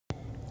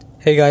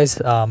Hey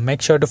guys, make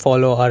sure to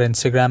follow our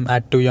Instagram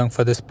at Too Young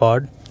for This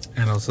Pod.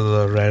 And also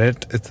the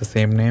Reddit, it's the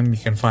same name. You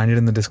can find it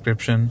in the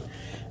description.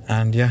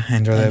 And yeah,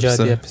 enjoy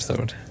the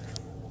episode.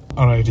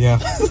 Alright, yeah.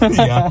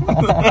 yeah.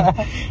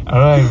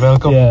 Alright,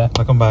 welcome. Yeah.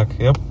 Welcome back.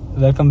 Yep.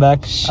 Welcome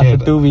back after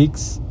 2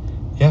 weeks.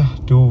 Yeah,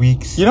 2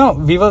 weeks. You know,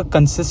 we were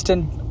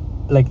consistent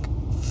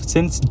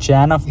since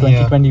Jan of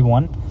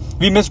 2021.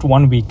 We missed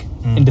 1 week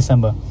in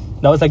December.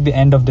 That was the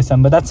end of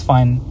December. That's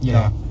fine. You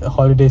know,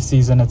 holiday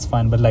season, it's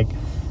fine. But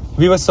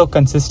we were so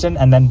consistent,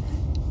 and then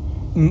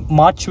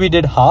March we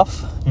did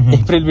half.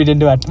 April we didn't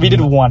do it. We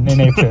did one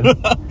in April.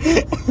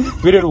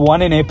 We did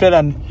one in April,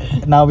 and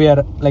now we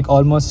are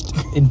almost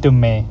into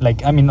May.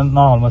 Not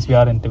almost. We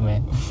are into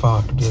May.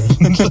 Fuck,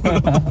 dude.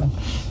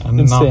 And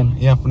insane.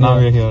 Now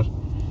we're here.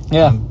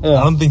 Yeah,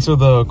 I don't think so.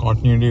 The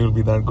continuity will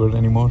be that good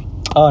anymore.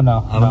 Oh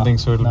no, I don't think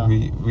so.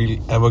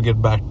 We'll ever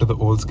get back to the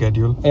old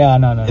schedule. Yeah,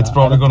 no. It's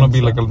probably gonna be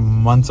a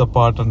months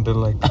apart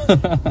until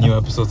new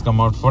episodes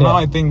come out. For now,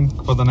 I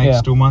think for the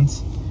next 2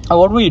 months.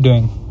 What were you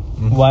doing?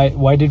 Why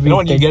did we? You know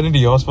what? You get into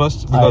yours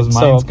first because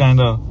mine's kind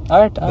of.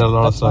 Alright, there are a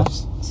lot of stuff.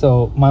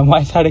 So my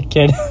wife had a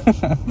kid.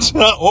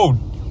 Whoa!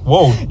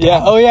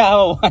 Yeah. Oh yeah.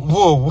 Oh.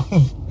 Whoa!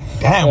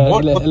 Damn!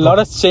 What? A lot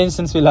has changed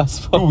since we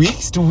last spoke. 2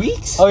 weeks? 2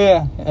 weeks? Oh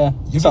yeah.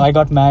 So I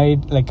got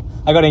married.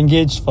 I got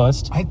engaged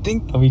first. I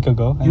think a week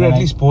ago. You at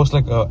least post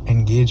a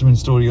engagement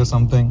story or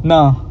something.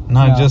 No.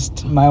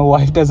 Just my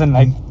wife doesn't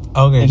like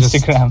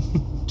Instagram.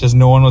 Just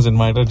no one was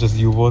invited. Just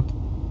you both.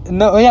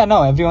 No. Yeah.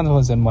 No. Everyone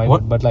was invited.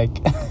 What? But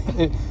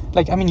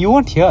you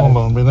weren't here. Hold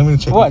on. Wait, let me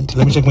check. What?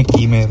 Let me check my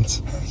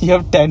emails. You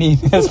have 10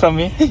 emails from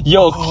me.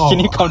 Yo, can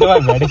you come to my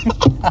wedding?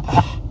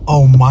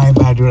 Oh my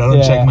bad, dude. I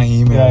don't check my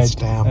emails. Right,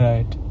 Damn.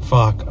 Right.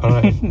 Fuck. All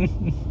right.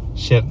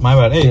 Shit. My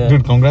bad. Hey,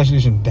 dude.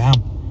 Congratulations.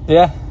 Damn.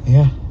 Yeah.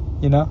 Yeah.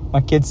 You know, my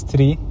kid's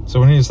 3.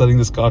 So when are you selling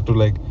this car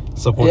to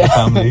support the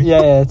family?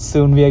 Yeah. It's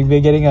soon. We're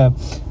getting a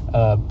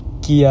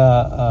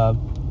Kia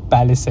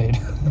Palisade.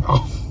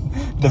 Oh.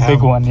 The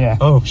big one, yeah.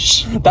 Oh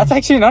shit. That's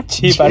actually not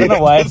cheap. I don't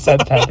know why I said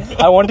that.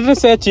 I wanted to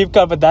say a cheap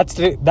car, but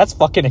that's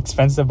fucking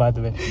expensive, by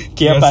the way.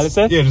 Kia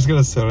Palisade. Yeah, just get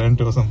a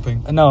Sorento or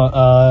something. No,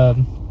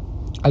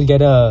 I'll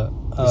get a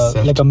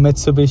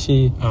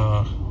Mitsubishi,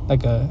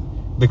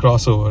 the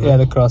crossover. Yeah,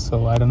 the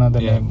crossover. I don't know the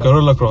name.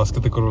 Corolla Cross.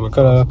 Get the Corolla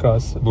Cross. Corolla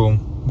Cross.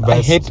 Boom.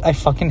 Best. I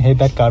fucking hate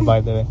that car, by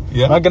the way.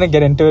 Yeah? I'm not gonna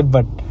get into it,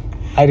 but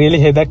I really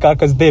hate that car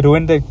because they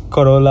ruined the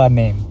Corolla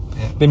name.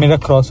 Yeah. They made a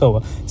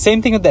crossover.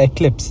 Same thing with the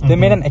Eclipse. They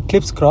made an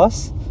Eclipse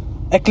Cross.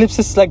 Eclipse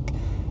is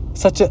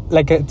such a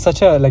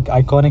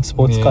iconic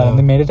sports car, and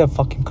they made it a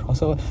fucking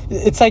crossover.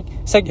 It's like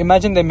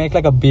imagine they make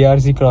a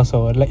BRZ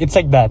crossover. It's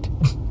like that,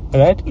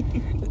 right?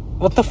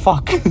 What the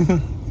fuck?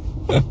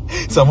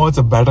 Somehow it's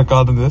a better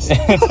car than this.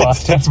 It's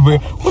faster. It's way.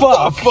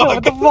 What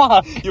the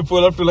fuck? You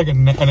pull up to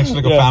an extra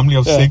a family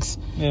of 6,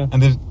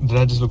 and the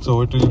dad just looks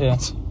over to you,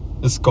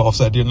 just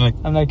coughs at you, and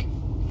I'm like,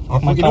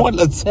 you know what?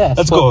 Let's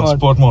go mode.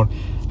 sport mode.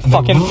 And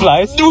fucking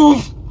flies.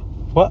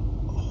 What?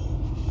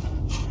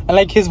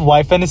 And his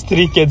wife and his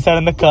 3 kids are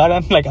in the car,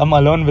 and I'm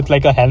alone with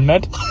a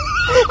helmet.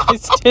 I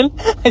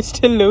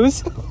still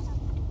lose.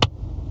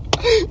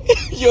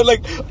 You're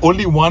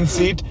only one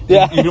seat.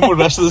 Yeah. You remove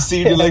the rest of the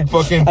seat. You're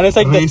fucking. And it's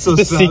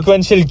the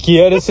sequential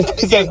gear. It's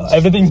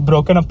everything's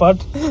broken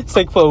apart. It's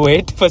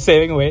for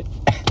saving weight.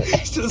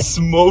 It just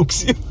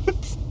smokes you.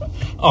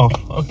 Oh,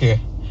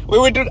 okay.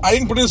 Wait, dude. I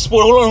didn't put in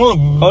sport.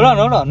 Hold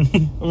on.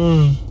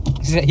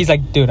 He's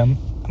like, dude, I'm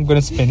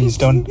gonna spin. He's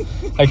don't.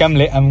 I'm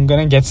late. I'm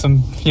gonna get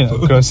some,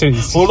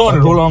 groceries. Hold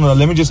on.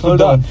 Let me just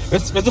put on.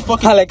 Where's the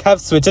fucking? I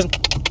have switches.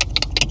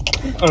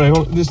 All right,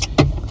 hold this.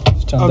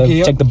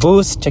 Check the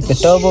boost. Check the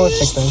turbo.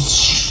 Check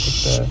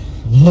the.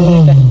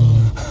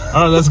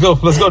 All right, let's go,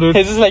 dude.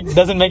 This is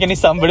doesn't make any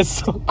sound, but it's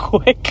so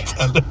quick. It's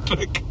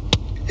electric.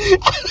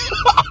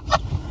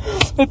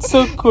 It's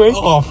so quick.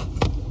 Oh,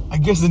 I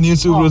guess the new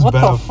Subaru is better.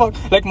 What the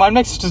fuck? Mine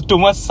makes just too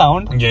much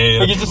sound.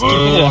 Yeah. You just keep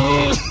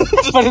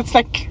it. But it's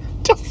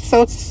just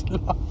so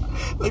slow.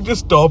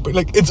 Just stop it.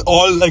 It's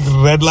all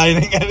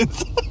redlining, and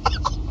it's.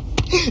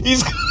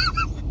 He's.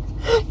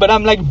 But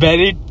I'm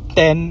buried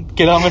 10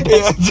 kilometers.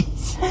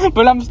 Yeah,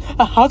 but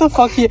how the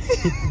fuck he's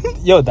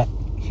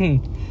talking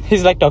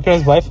to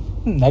his wife.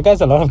 That guy's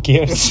a lot of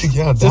gears.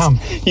 Yeah, damn.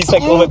 He's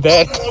over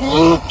there.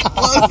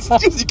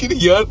 You can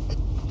hear.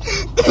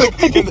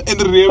 In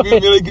the rear view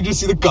mirror, you can just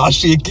see the car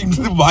shaking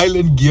while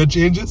in gear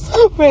changes.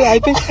 Wait, I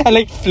think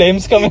and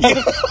flames coming out.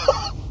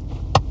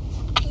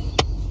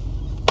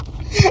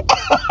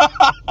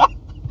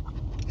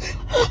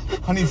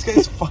 Honey, this guy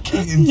is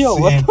fucking insane. Yo,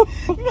 what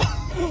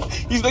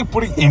He's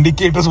putting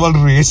indicators while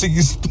racing.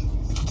 He's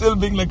still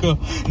being a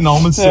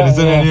normal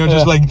citizen, and you're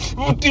just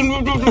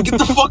get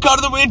the fuck out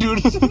of the way,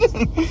 dude.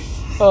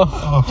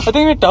 I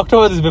think we talked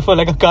about this before.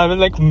 A car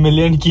with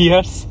million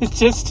gears. It's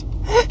just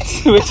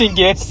switching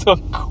gears so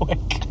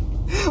quick.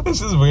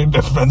 This is way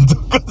different.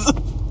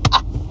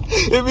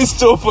 It'd be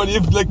so funny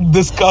if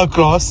this car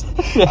crossed.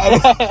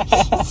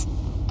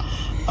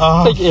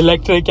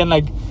 Electric and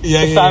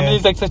The family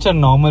is like such a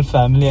normal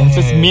family, and it's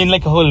just me in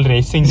like a whole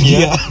racing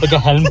gear, like a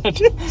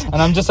helmet,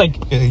 and I'm just like,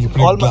 you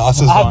put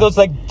glasses I have on. those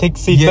like thick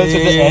seatbelts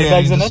with the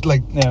airbags in it.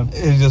 Like,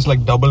 it's just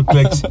like double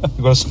clicks.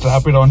 You gotta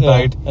strap it on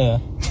tight. Yeah.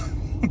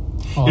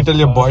 You tell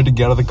your boy to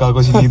get out of the car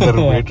because you need the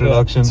weight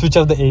reduction. Switch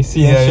off the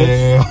AC and shit.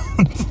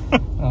 Yeah.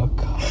 Oh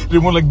god.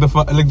 Remove like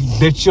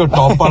ditch your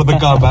top part of the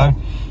car back.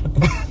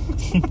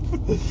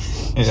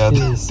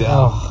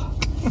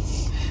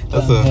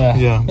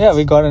 Yeah,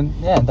 we got in.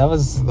 Yeah, that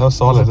was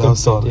solid. That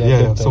was solid.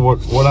 Yeah. So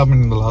good. what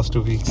happened in the last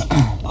 2 weeks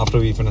after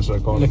we finished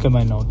recording? Look at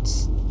my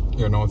notes.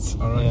 Your notes.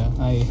 All right. Yeah,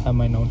 I have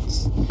my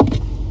notes.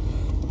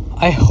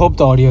 I hope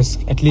the audio is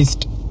at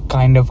least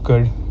kind of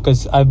good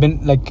because I've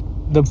been like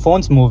the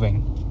phone's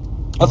moving.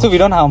 Also, we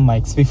don't have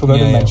mics. We forgot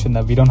to mention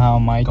that we don't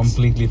have mics.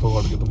 Completely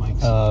forgot to get the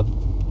mics.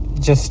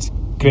 Just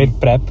great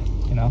prep,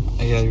 you know.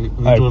 Yeah, we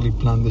totally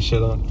planned this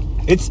shit out.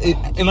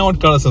 You know what,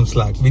 cut us some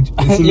slack. It's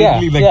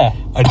literally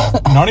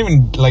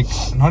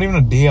not even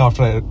a day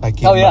after I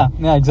came back.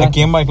 Yeah, exactly. I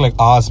came back like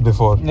hours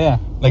before. Yeah.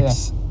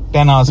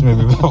 10 hours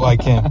maybe before I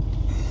came.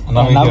 And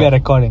now we are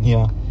recording.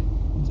 Yeah.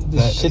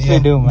 The shit we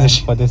do, man,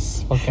 for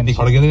this fucking You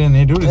gotta get it in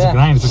there, dude. It's a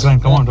grind.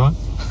 Come on, Don.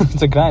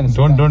 It's a grind.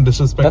 Don't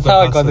disrespect. That's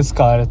how I got this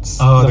car. It's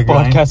the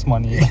podcast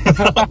money.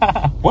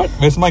 What?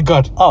 Where's my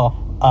gut?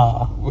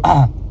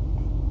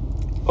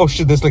 Oh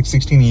shit! There's like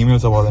 16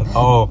 emails about that.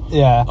 Oh.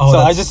 Yeah.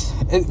 So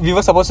we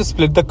were supposed to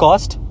split the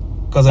cost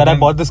that I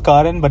bought this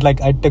car in, but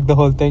like I took the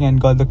whole thing and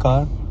got the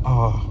car.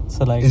 Oh.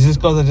 So like. Is this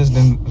because I just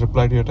didn't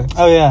reply to your text?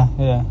 Oh yeah.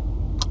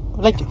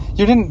 Like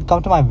you didn't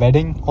come to my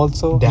wedding.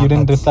 Also, you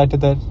didn't reply to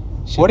that.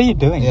 Shit. What are you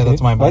doing? Yeah, that's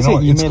my bad. No,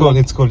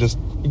 it's cool. Just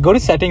go to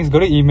settings, go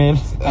to email,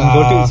 and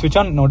go to switch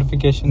on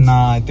notifications.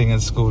 Nah, I think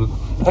it's cool.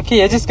 Okay,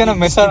 you're just gonna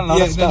miss out on a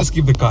lot of stuff. Just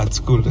keep the card. It's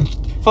cool.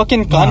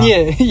 Fucking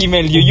Kanye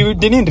emailed you. You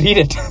didn't read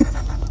it.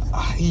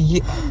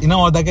 You know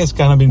what? That guy's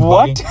kind of been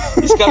bugging.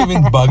 He's kind of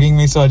been bugging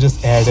me, so I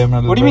just aired him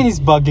a little bit. What do you mean he's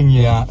bugging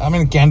you? Yeah, I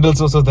mean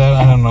Kendall's also there.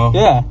 I don't know.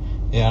 Yeah,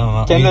 I don't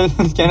know.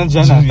 Kendall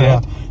Jenner.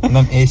 Yeah, and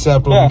then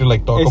ASAP told me to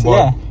like talk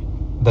about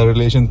the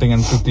relation thing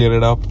and to clear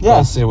it up. Yeah,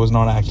 because it was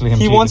not actually him.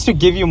 He wants to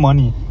give you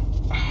money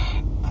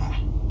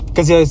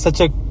because you're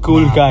such a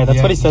cool guy.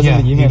 That's what he says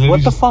in the email.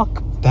 What the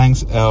fuck?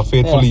 Thanks,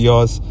 faithfully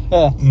yours.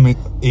 Yeah.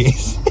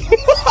 Ace.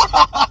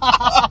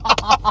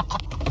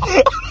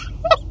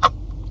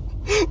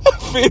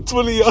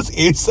 Faithfully yours,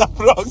 ASAP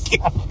Rocky.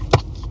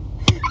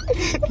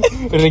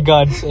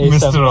 Regards, ASAP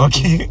Mr.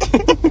 Rocky.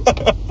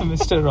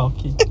 Mr.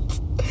 Rocky.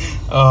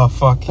 Oh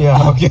fuck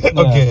yeah.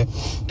 Okay.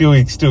 2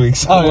 weeks.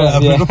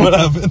 What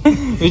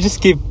happened? We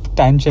just keep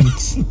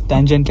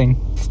tangenting.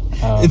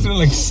 It's been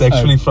like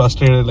sexually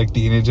frustrated like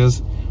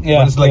teenagers. Yeah.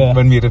 But it's like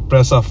when we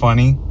repress our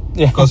funny.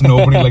 Yeah. Because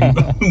nobody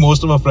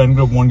most of our friend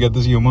group won't get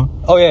this humor.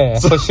 Oh yeah,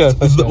 so, for sure.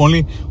 It's the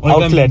only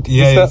outlet.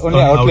 It's the only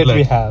outlet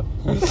we have.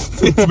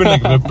 It's been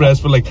like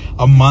repressed for like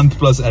a month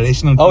plus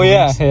additional 2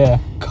 weeks. Yeah.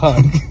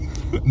 God.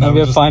 Now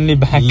we are finally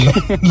back.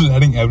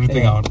 Letting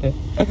everything out. Yeah.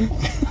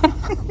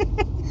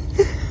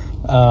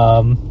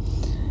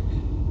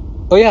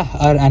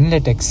 Our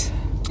analytics.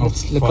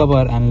 Let's look up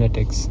our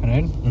analytics,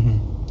 right?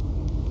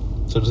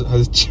 Mm-hmm. So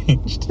has it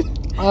changed?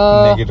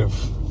 Negative.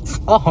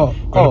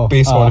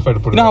 Pay Spotify to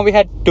put it. No, we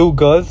had 2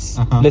 girls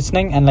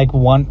listening and like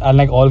one,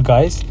 like all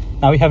guys.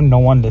 Now we have no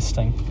one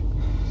listening.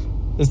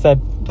 Is that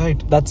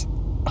tight? That's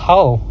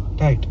how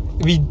tight.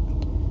 We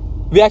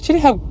actually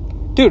have,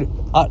 dude.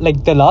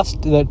 Like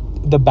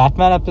the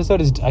Batman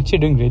episode is actually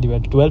doing really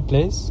well. 12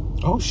 plays.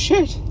 Oh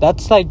shit!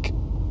 That's like,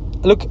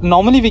 look.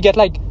 Normally we get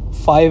like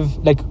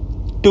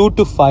 2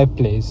 to 5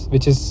 plays,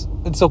 which is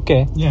it's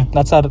okay. Yeah,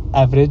 that's our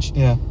average.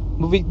 Yeah,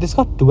 but this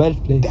got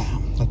 12 plays.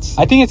 Damn.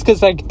 I think it's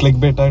because like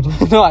clickbait title.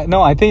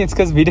 No, I think it's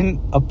because we didn't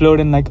upload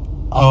in like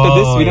after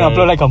this we didn't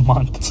upload like a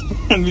month,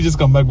 and we just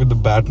come back with the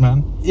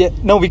Batman. Yeah,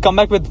 no, we come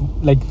back with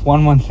like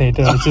 1 month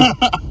later, which is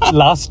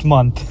last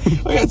month.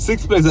 Oh yeah,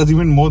 6 plays. That's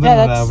even more than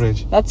our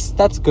average.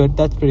 That's good.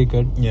 That's pretty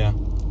good. Yeah.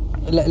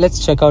 Let's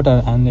check out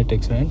our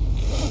analytics, right?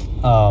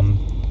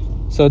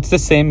 So it's the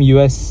same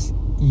US,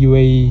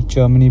 UAE,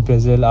 Germany,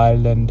 Brazil,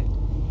 Ireland.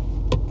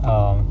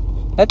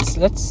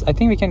 Let's. I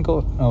think we can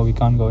go. No, we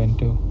can't go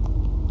into.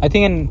 I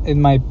think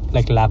in my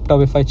like laptop,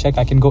 if I check,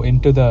 I can go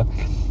into the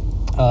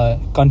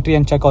country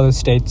and check all the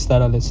states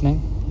that are listening.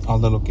 All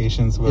the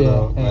locations where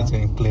it's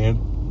getting played.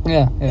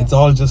 Yeah. It's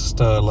all just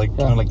like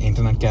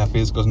internet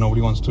cafes because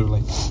nobody wants to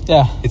like.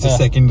 Yeah. It's a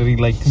secondary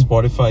like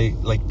Spotify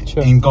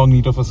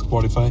incognito for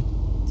Spotify.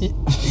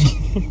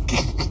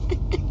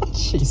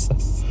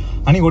 Jesus.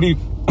 Honey, what are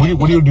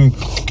you doing?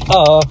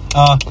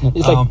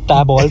 It's like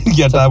tab alt.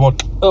 Yeah, tab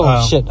alt.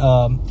 Oh shit.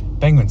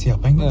 Penguins. Yeah,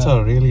 penguins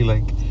are really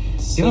like.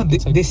 You know,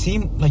 they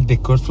seem like they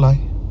could fly,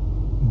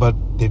 but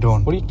they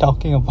don't. What are you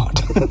talking about?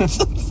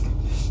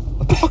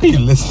 What the fuck are you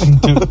listening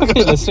to? What are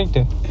you listening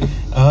to?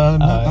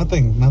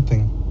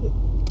 Nothing.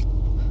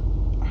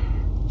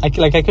 I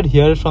could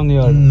hear it from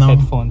your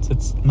headphones.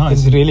 It's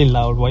really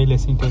loud. Why are you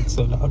listening to it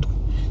so loud?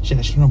 Shit,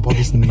 I shouldn't have bought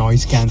this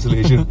noise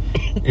cancellation.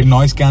 It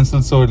noise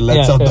cancels, so it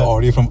lets out the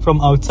audio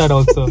from outside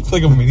also. It's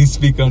like a mini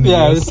speaker on the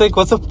ears. It's like,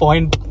 what's the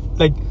point?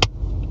 Like,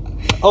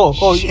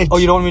 Oh, you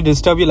don't want me to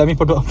disturb you? Let me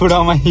put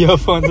on my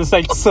earphones. It's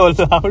like so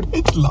loud.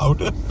 It's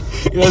louder.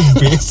 It has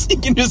bass. You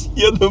can just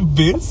hear the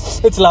bass.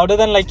 It's louder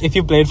than like if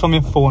you play it from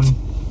your phone.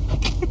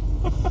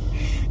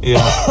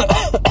 Yeah.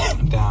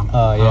 Damn.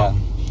 Yeah.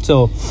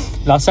 So,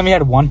 last time we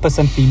had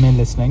 1% female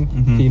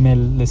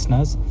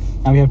listeners.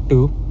 Now we have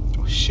 2.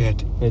 Oh,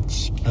 shit.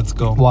 Which... Let's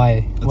go.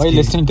 Why? Why are you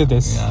listening to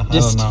this? Yeah,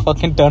 just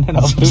fucking turn it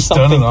off. Just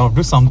turn it off.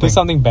 Do something. Do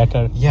something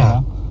better.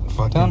 Yeah. You know?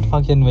 Don't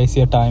fucking waste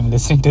your time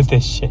listening to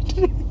this shit.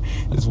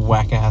 This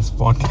whack-ass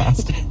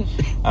podcast.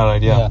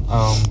 Alright, yeah.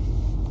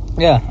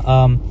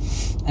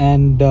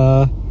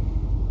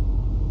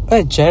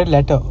 Wait, Jared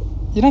Leto.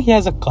 You know he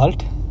has a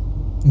cult?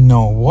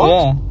 No,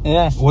 what?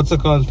 Yeah. What's the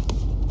cult?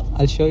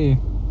 I'll show you.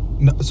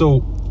 No,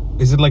 so,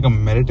 is it like a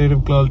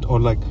meditative cult or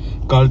like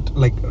cult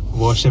like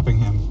worshipping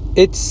him?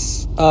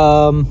 It's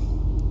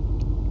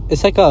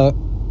like a...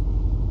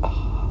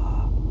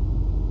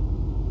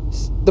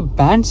 the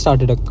band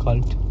started a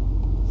cult.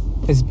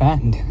 His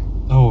band.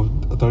 Oh,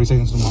 30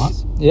 Seconds to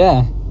Mars?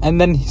 Yeah.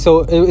 And then,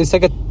 so it's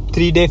like a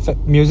 3-day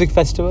music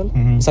festival.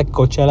 Mm-hmm. It's like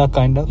Coachella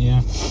kind of.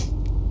 Yeah.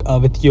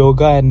 With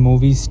yoga and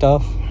movie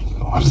stuff.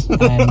 God.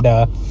 And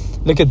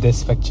look at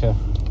this picture.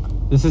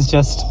 This is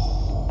just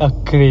a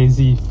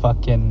crazy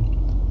fucking...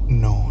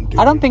 No, dude.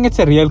 I don't think it's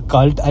a real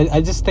cult.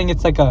 I just think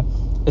it's like a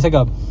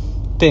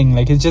thing.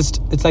 Like it's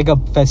like a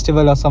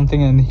festival or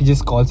something, and he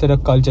just calls it a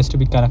cult just to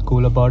be kind of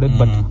cool about it.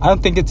 But I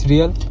don't think it's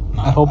real.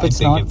 No, I hope it's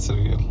not. I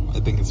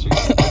think it's real.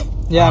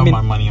 Yeah, I mean,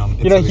 my money on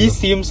it. You know, he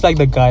seems like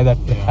the guy that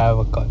would have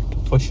a cult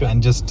for sure.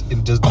 And just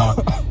not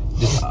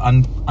just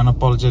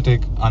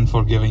unapologetic,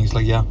 unforgiving. He's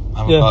like, yeah,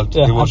 I'm a cult.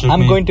 Yeah. They worship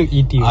I'm me. going to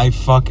eat you. I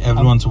fuck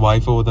everyone's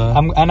wife over there.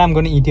 I'm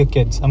going to eat your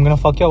kids. I'm going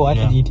to fuck your wife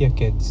and eat your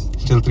kids.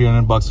 Still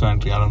 $300 for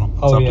entry. I don't know.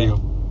 It's up to you.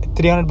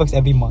 $300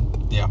 every month.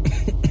 Yeah.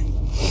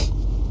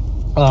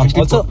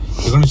 Actually, also,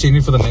 we're going to change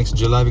it for the next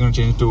July. We're going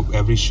to change it to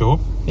every show.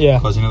 Yeah.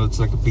 Because, you know, it's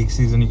like a peak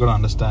season. You got to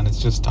understand.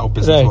 It's just how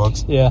business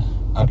works. Yeah.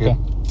 Okay.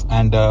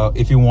 And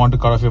if you want to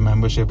cut off your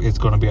membership, it's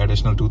going to be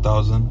additional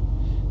 $2,000.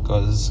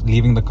 Because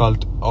leaving the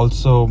cult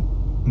also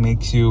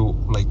makes you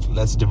like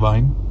less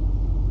divine.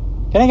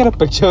 Can I get a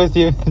picture with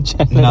you?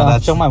 No,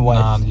 that's show my wife.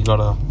 Nah, you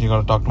gotta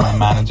talk to my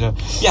manager.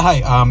 Yeah,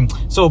 hi.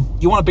 So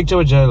you want a picture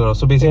with Jared Leto?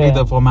 So basically,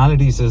 the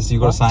formalities is you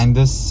gotta sign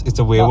this. It's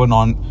a waiver,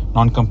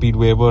 non-compete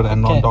waiver,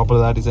 and on top of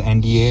that is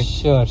an NDA.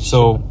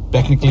 Sure.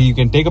 Technically, you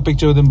can take a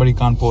picture with him, but you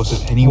can't post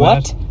it anywhere.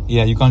 What?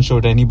 Yeah, you can't show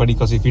it to anybody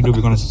because if you do,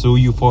 we're gonna sue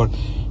you for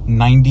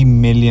 $90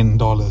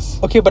 million.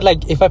 Okay, but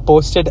like if I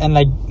post it and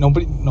like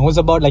nobody knows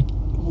about, like,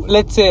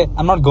 let's say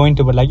I'm not going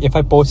to, but like if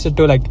I post it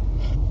to like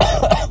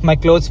my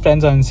close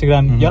friends on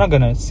Instagram, you're not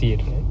gonna see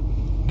it, right?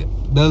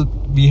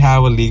 We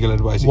have a legal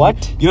advisor.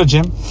 What? You know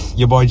Jim?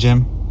 Your boy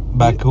Jim?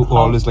 Back who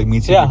always like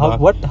meets you. Yeah, how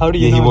do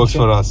you know? Yeah, he works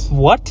for us.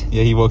 What?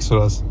 Yeah, he works for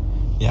us.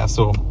 Yeah,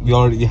 so we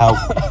already have...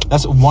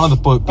 That's one of the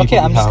people. Okay,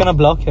 I'm just gonna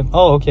block him.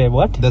 Oh, okay,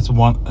 what? That's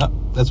one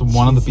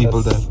of the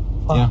people there.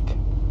 Fuck. Yeah.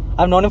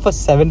 I've known him for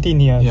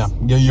 17 years. Yeah.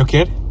 Your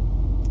kid?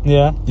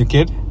 Yeah. Your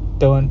kid?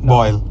 Don't know.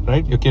 Boyle,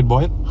 right? Your kid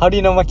Boyle? How do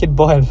you know my kid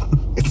Boyle?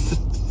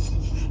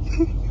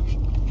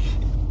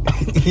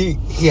 He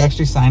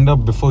actually signed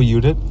up before you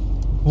did.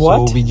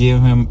 What? So we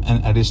gave him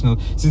an additional...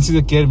 Since he's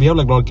a kid, we have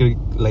like a lot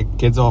of like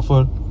kids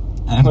offer.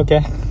 And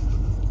okay.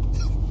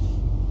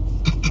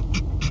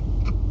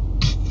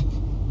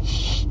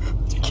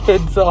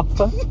 Kids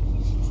offer.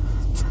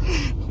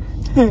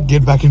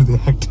 Get back into the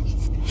act.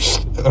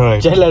 All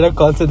right. Jared Leto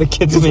calls it the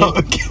kids meal.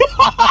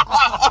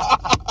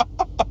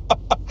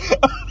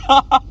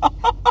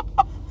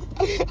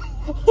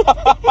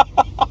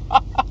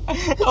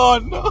 Oh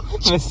no.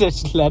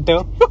 Mr.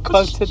 Leto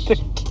calls it the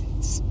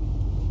kids.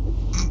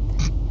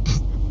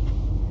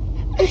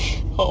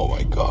 Oh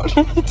my god.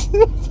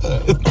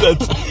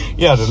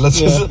 Let's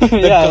just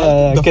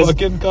the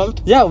fucking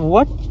cult. Yeah,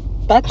 what?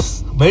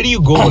 That's... Where do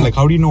you go? Like,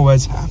 how do you know where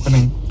it's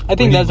happening? I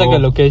think there's like a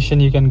location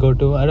you can go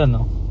to. I don't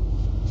know.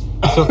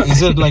 So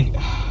is it like...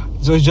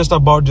 So it's just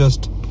about it's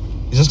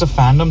just a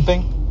fandom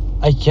thing?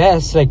 I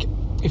guess, like,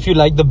 if you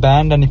like the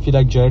band and if you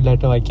like Jared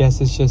Leto, I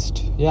guess it's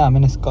just... Yeah, I'm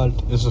in his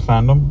cult. It's a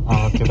fandom?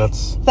 Oh, okay,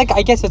 that's... Like,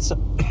 I guess it's...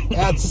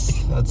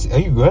 That's... Are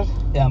you good?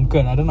 Yeah, I'm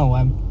good. I don't know why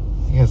I'm...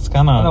 Yeah, it's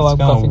kind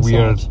of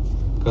weird. So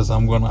because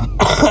I'm gonna...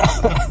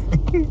 I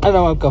don't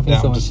know why I'm coughing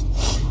so much.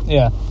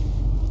 Yeah.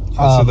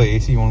 So the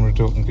AC, you want me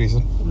to increase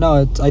it?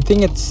 No, I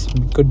think it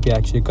could be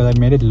actually because I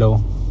made it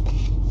low.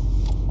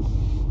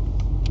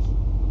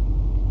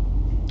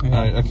 Yeah.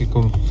 Alright, okay,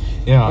 cool.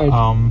 Yeah,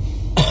 right.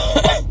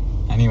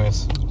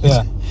 Anyways.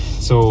 Yeah.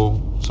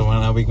 So when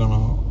are we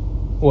gonna...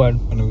 What?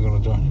 When are we gonna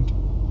join it?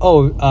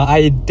 Oh,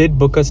 I did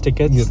book us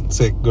tickets. Yeah,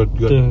 sick, good.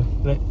 To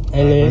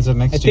LA. Is it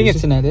next I think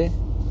it's in LA.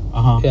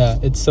 Uh-huh. Yeah,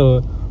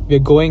 we're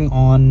going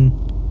on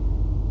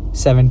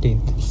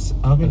 17th.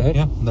 Okay, right?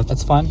 yeah.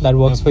 That's fine. That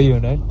works for you,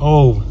 right?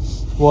 Oh.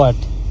 What?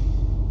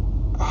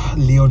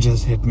 Leo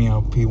just hit me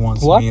up. He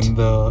wants me in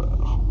the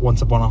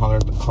Once Upon a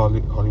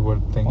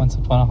Hollywood thing. Once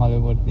Upon a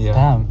Hollywood. Yeah.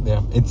 Damn.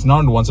 Yeah. It's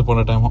not Once Upon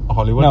a Time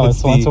Hollywood. No,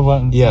 it's Once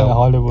Upon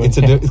Hollywood. It's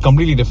a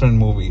completely different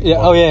movie.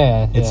 Yeah. Oh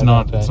yeah. It's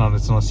not. Right. It's not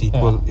a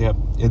sequel. Yeah.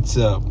 It's.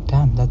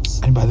 Damn.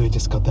 That's. And by the way,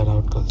 just cut that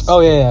out because.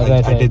 Oh yeah.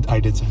 Right. I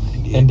did sign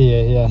an NDA.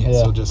 NDA.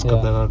 Yeah. So just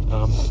cut that out.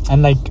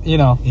 And like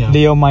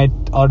Leo might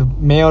or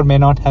may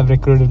not have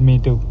recruited me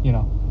to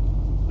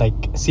like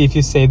see if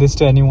you say this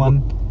to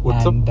anyone.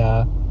 What's up?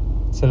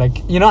 So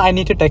like I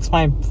need to text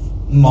my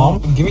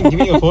mom. Give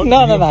me your phone.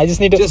 No. I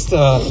just need to. Just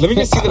let me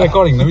just see the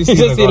recording. Let me see. You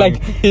just see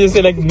like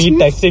me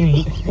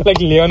texting like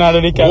Leonardo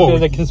DiCaprio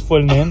like his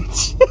full name.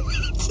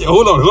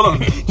 Hold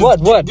on.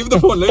 What? Give the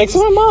phone. Text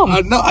my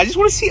mom. No, I just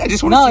want to see.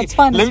 No, it's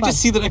fine. Let me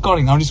just see the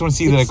recording. I just want to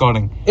see the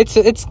recording. It's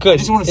good. I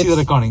just want to see the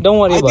recording. Don't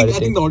worry about it. I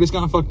think the audio's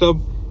kind of fucked up.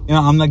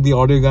 I'm like the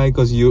audio guy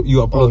because you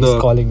upload he's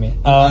calling me.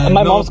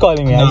 My mom's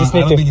calling me. I just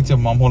need to. I don't think it's your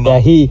mom. Hold on. Yeah,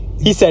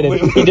 he said it.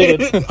 He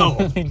did it.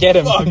 Oh, Get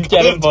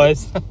him,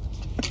 boys.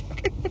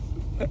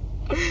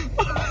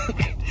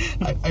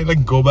 I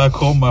like go back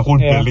home. My whole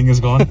building is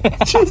gone.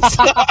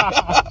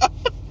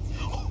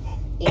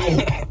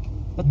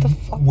 What the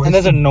fuck? And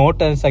there's a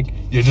note, and it's like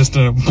you're just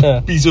a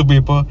piece of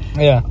paper.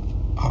 Yeah.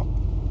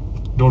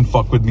 Don't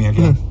fuck with me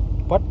again.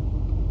 What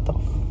the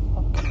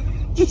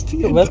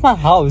fuck? Where's my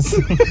house?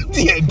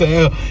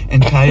 The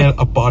entire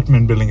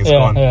apartment building is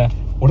gone. Yeah.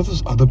 What do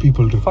those other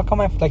people do? Fuck am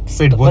I like?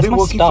 Wait, where's my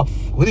stuff?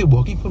 Were they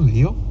working for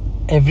Leo?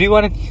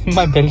 Everyone in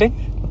my building?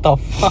 What the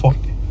fuck?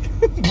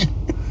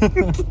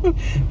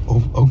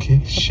 Oh,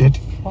 okay. Shit.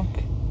 Fuck.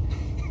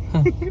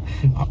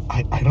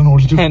 I don't know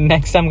what to do.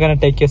 Next, I'm gonna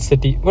take your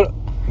city.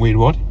 Wait,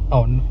 what?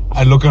 Oh no.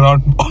 I look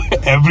around.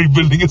 Every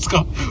building is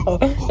gone.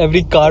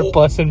 Every car,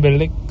 person,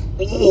 building.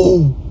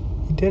 Oh.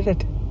 He did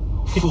it.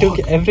 He took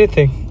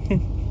everything.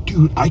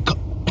 Dude, I can't.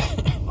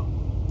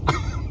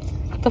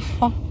 What the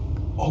fuck?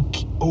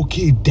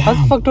 Okay, damn. How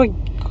the fuck do I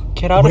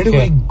get out of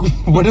here?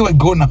 Where do I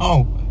go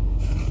now?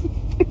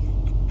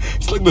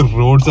 It's like the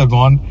roads are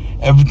gone.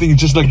 Everything is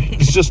just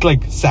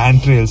like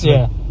sand trails.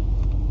 Yeah.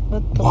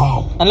 Right?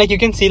 Wow. And like you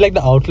can see like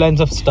the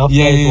outlines of stuff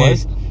where it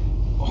was.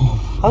 Oh,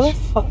 how the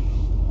fuck?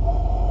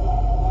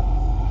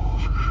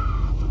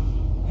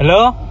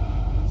 Hello?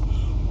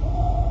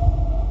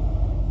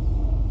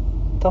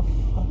 The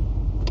fuck?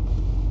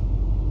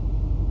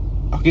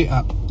 Okay,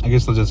 I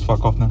guess I'll just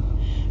fuck off now.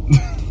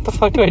 What the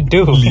fuck do I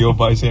do? Leo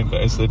buys the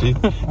entire city.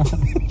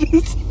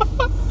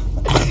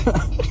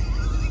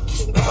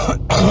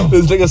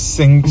 There's like a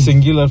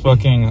singular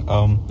fucking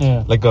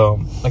like a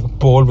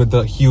pole with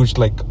a huge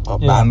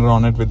banner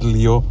on it with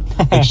Leo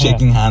like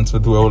shaking hands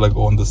with whoever like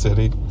owned the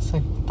city. It's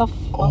like what the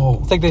fuck? Oh,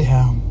 it's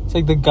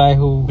like the guy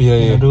who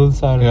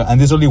rules are. Yeah, and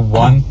there's only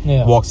one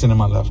Walk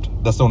Cinema left.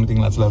 That's the only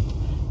thing that's left,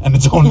 and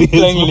it's only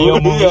his Leo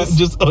movies. Yeah,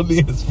 just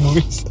only his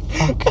movies.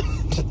 Fuck.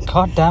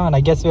 God damn it! I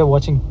guess we are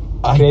watching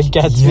Great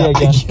Gatsby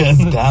again. Yes,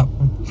 damn.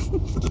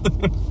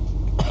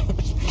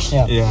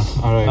 Yeah.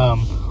 All right.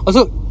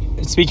 Also,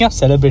 speaking of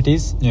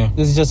celebrities,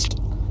 this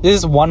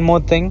is one more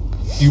thing.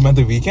 You meant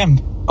The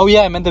Weeknd? Oh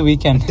yeah, I meant The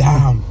Weeknd.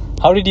 Damn.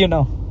 How did you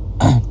know?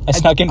 I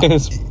snuck into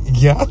his.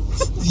 Yeah.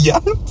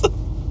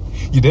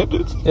 You did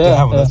it?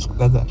 Yeah. Damn, that's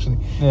actually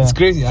it's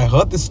crazy. I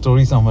heard this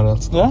story somewhere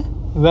else. Yeah.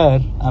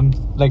 Where? I'm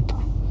like.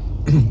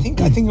 I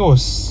think it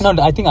was. No,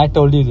 I think I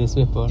told you this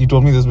before. You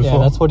told me this before. Yeah,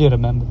 that's what you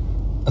remember.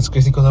 That's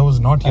crazy because I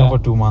was not here for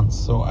 2 months,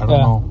 so I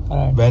don't know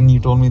when you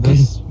told me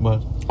this,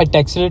 but I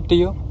texted it to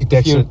you. You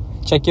texted.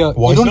 Check your.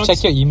 You don't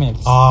check your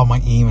emails. Ah, my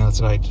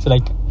emails, right? So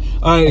like.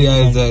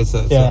 It's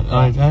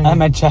alright.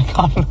 I'm at Jack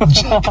Harlow.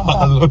 Jack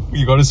Harlow.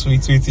 You got a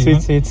sweet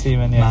semen. Sweet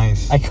semen. Yeah.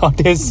 Nice. I got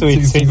his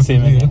sweet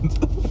semen. Yeah.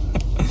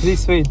 3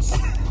 sweets.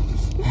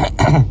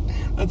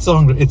 That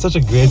song, it's such a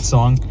great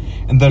song,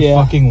 and that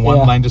fucking one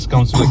line just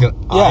comes with like an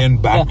iron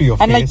back to your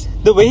face. And like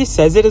the way he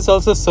says it is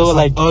also so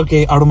like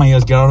okay, out of my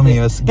ears, get out of my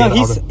ears.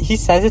 He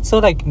says it so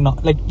like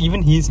not like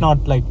even he's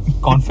not like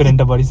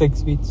confident about it. He's like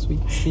sweet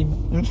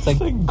semen. It's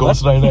like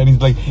Ghost Rider, and he's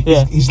like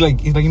he's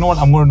like you know what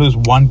I'm gonna do is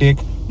one take,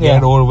 get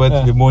it over with.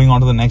 We're moving on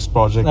to the next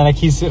project. And like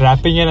he's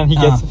rapping it, and he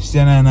gets sweet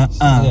semen.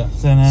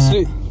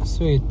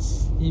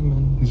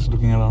 He's just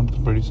looking around. The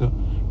producer.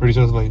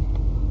 Producer's like.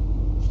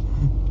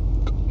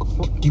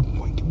 Keep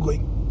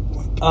going.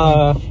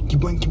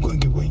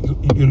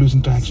 You're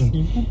losing traction.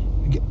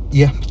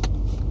 Yeah.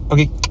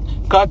 Okay.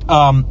 Cut.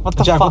 What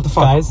the Jack, fuck, what the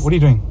fuck? guys? What are you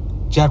doing?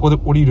 Jack, what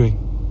are you doing?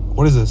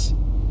 What is this?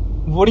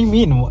 What do you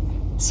mean?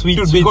 Sweet,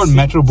 dude, sweet. We got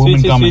Metro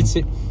Boomin coming.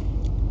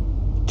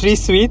 3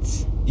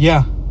 sweets?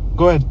 Yeah.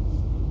 Go ahead.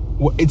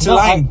 It's a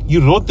line.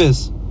 You wrote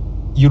this.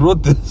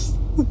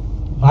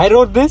 I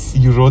wrote this?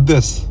 You wrote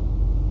this.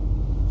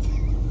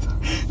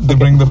 They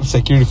bring the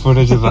security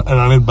footage and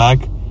run it back.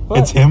 What?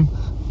 It's him.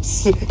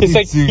 It's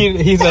like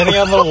he's running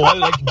on the wall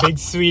like big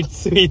sweet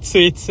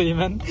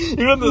semen.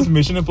 You know those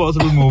Mission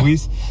Impossible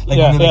movies, like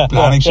when they're like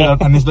planning shit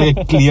out, and it's like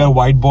a clear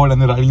whiteboard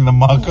and they're writing the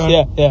marker.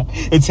 Yeah.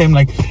 It's him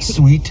like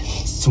sweet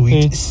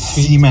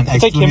semen.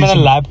 It's like him in a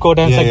lab coat,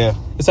 and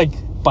it's like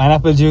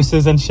pineapple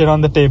juices and shit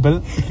on the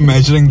table,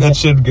 measuring that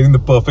shit, getting the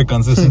perfect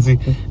consistency.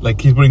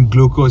 Like he's putting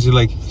glucose. You're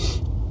like,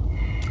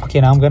 Okay,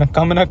 now I'm gonna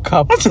come in a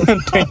cup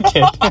and drink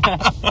it.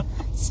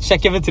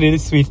 Check if it's really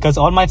sweet, because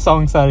all my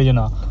songs are,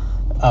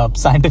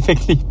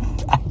 scientifically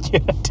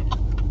accurate.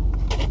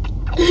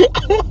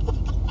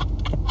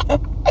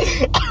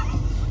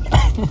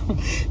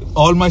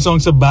 All my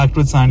songs are backed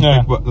with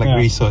scientific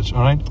research.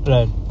 All right.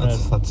 Right.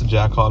 That's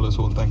Jack Harlow's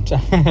whole thing.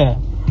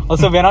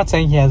 Also, we're not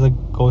saying he has a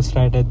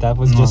ghostwriter. That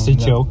was just a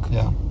joke.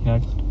 Yeah.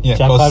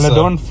 Jack Harlow,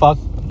 don't fuck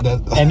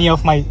any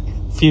of my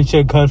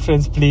future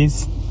girlfriends,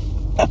 please.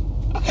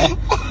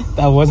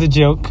 That was a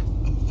joke.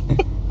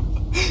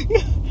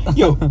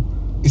 Yo,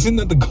 isn't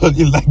that the girl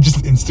you like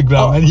just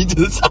Instagram and he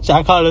just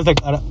Jack Harlow's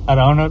like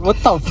around her? What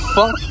the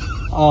fuck?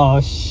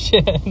 Oh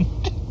shit.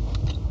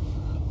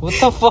 What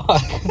the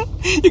fuck?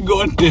 You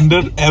go on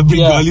Tinder, every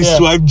girl you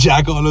swipe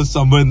Jack Harlow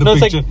somewhere in the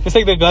picture. It's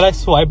like the girl I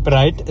swipe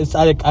right. It's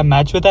like I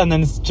match with her and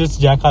then it's just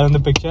Jack Harlow in the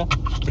picture.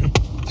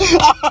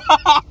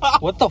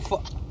 What the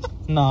fuck?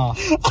 No.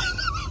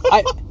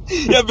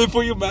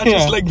 Before you match,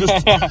 it's like just.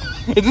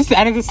 It's just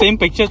and it's the same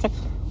picture. It's like,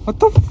 what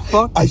the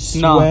fuck? I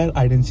swear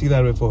I didn't see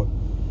that before.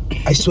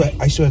 I swear.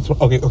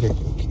 Okay.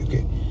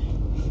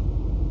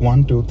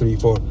 1, 2, 3,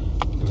 4.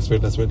 Let's wait.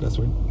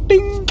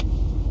 Ding.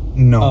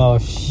 No. Oh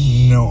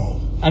no.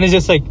 And it's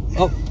just like,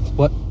 oh,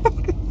 what?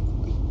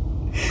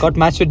 Got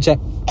matched with Jack.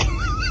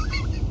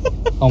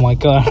 Oh my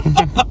god.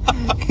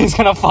 He's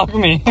gonna fuck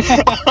me.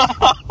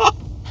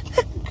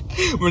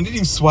 When did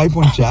you swipe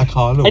on Jack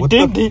Harlow? I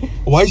did.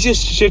 Why is your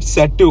shit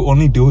set to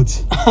only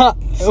dudes?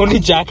 Only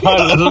Jack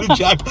Harlow. Only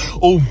Jack.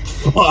 Oh,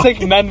 fuck. It's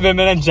like men,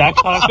 women, and Jack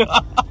Harlow.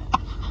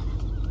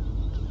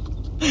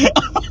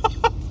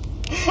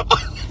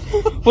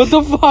 What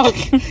the fuck?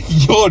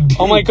 Yo, dude.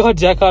 Oh my god,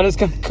 Jack Harlow's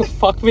gonna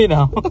fuck me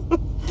now.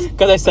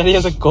 Because I said he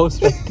has a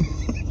ghost.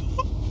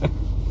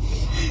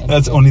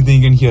 That's the only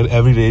thing you can hear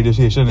every radio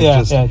station.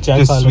 It's Jack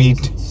just Harlow.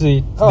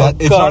 Sweet.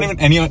 It's not even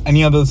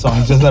any other song.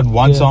 It's just that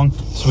one song.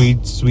 Sweet.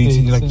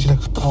 You're like,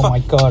 what the fuck? Oh my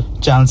god.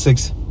 Channel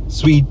 6.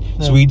 Sweet.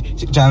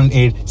 Channel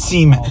 8.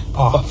 Seaman.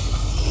 Oh,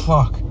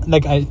 fuck.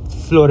 Like I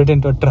floated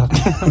into a truck.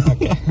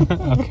 Okay.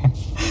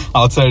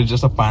 Outside,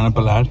 just a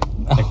pineapple ad.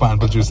 Like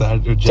pineapple juice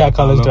ad. Jack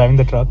Harlow's driving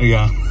the truck.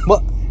 Yeah.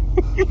 What?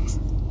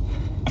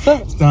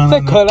 It's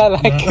a girl I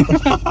like.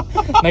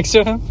 Next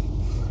to him.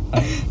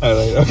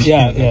 Alright, okay.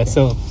 Yeah.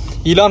 So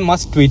Elon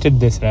Musk tweeted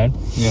this, right?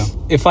 Yeah.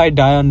 If I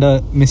die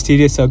under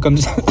mysterious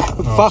circumstances,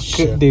 fuck,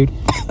 shit. dude.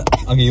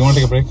 Okay, you want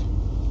to take a break?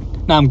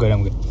 No, I'm good.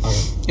 Okay.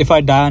 If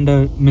I die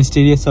under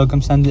mysterious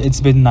circumstances,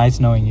 it's been nice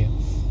knowing you.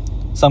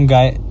 Some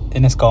guy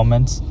in his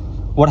comments,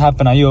 what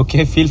happened? Are you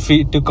okay? Feel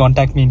free to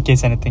contact me in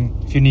case anything,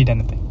 if you need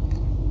anything.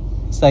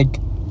 It's like,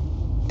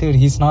 dude,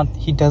 he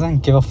doesn't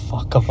give a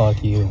fuck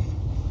about you.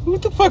 Who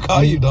the fuck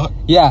are you, dog?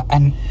 Yeah,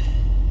 and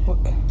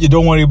you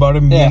don't worry about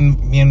it. Me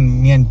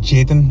and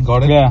Jathan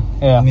got it. Yeah.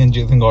 Me and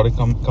Jathan got it.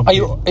 Come. Are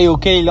you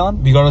okay,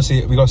 Elon? We gotta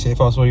say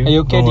fast for you. Are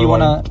you okay? Do you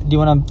wanna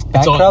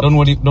back rub? Don't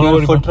worry.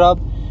 Foot rub?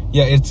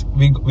 Yeah,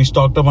 we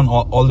stocked up on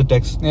all the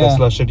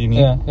Tesla shit you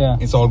need. Yeah.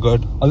 It's all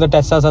good. All the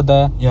Teslas are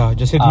there. Yeah,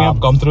 just hit me up.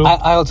 Come through.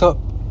 I also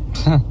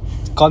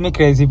call me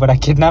crazy, but I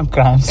kidnap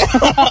crimes.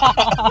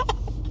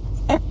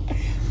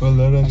 Well,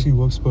 that actually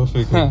works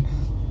perfectly.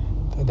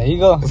 There you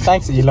go.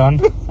 Thanks, Elon.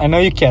 I know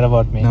you care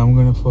about me. Now I'm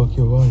gonna fuck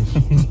your wife.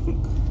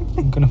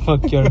 I'm gonna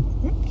fuck your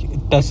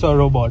Tesla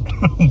robot.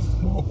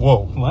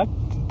 Whoa. What?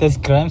 There's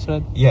crimes,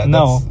 right? Yeah.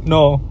 No.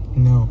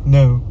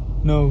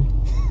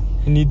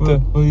 I need the.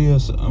 Oh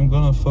yes, I'm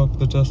gonna fuck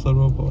the Tesla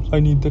robot.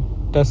 I need the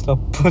Tesla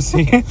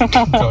pussy.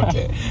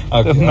 Okay.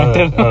 All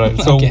right.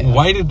 So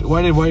why did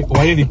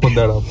he put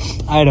that up?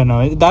 I don't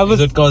know. That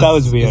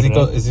was weird.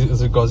 Is it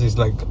because he's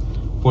like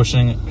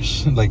pushing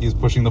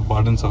the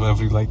buttons of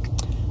every like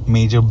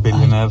major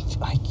billionaire?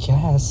 I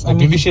guess. Like,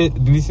 did you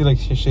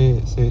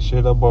say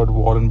shit about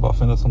Warren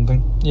Buffett or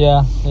something?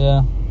 Yeah.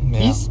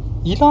 He's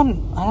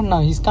Elon. I don't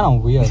know. He's kind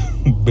of weird.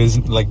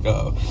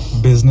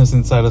 Business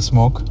inside a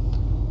smoke.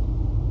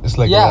 It's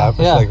like rap.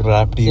 It's like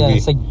rap TV. Yeah,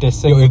 it's like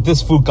dissing. Yo, if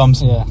this fool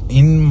comes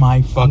in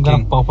my fucking,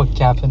 I'm gonna pop a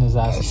cap in his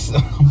ass.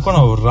 I'm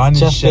gonna run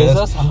his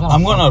shares.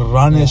 I'm gonna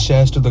run his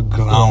shares to the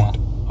ground.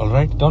 All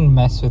right. Don't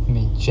mess with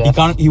me, Jeff.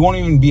 He won't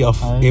even be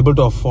able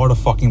to afford a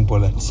fucking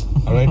bullets.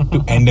 All right,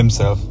 to end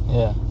himself.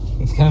 Yeah,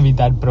 he's gonna be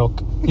that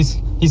broke.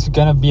 He's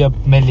gonna be a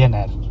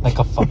millionaire, like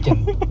a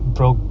fucking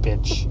broke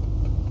bitch.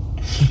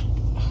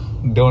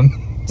 Don't.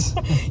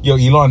 Yo,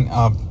 Elon.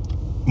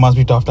 Must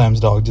be tough times,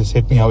 dog. Just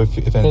hit me up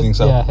if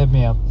anything's up. Yeah, hit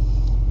me up.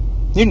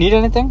 Do you need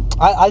anything?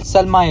 I'll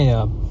sell my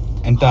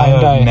entire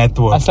Hyundai, net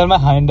worth. I'll sell my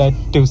Hyundai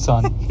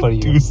Tucson for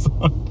you.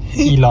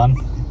 Elon.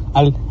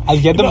 I'll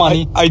get the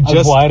money. I'll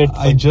wire it.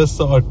 I just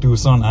saw a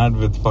Tucson ad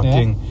with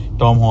fucking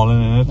Tom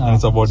Holland in it, and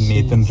it's about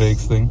Nathan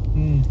Drake's thing.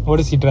 What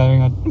is he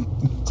driving at?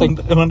 It's like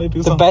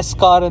the best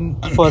car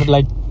for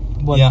like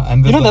what? Yeah,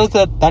 and there was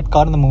that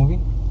car in the movie.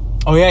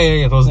 Oh yeah.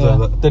 It was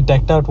the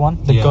decked out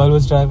one. The girl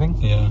was driving.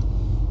 Yeah.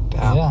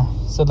 Damn. Yeah.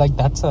 So like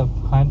that's a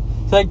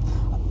it's like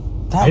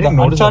I didn't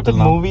the notice that Uncharted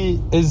movie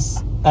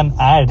is an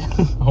ad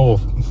for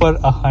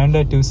a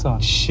Hyundai Tucson.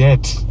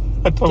 Shit.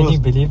 Can you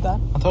believe that?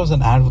 I thought it was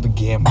an ad for the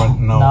game, but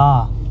no.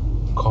 Nah.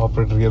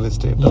 corporate real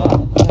estate. Yeah,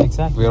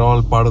 exactly. We're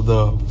all part of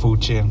the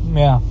food chain.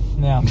 Yeah.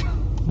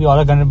 We all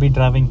are going to be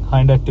driving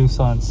Hyundai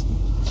Tucsons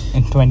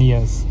in 20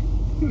 years.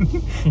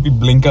 We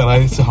blink our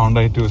eyes,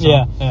 Hyundai Tucson.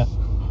 Yeah.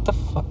 What the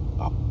fuck?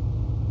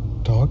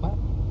 Dog?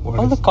 What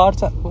all the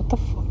cars are... What the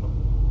fuck?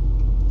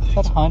 Is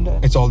that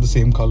Hyundai? It's all the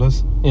same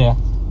colors. Yeah.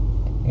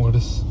 What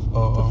is...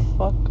 what the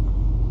fuck?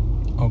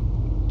 Oh,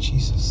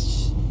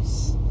 Jesus.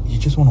 You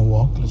just want to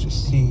walk? Let's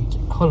just see.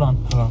 Hold on.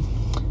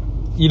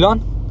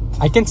 Elon,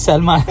 I can sell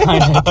my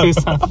Hyundai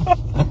Tucson.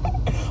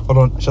 Hold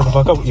on. Shut the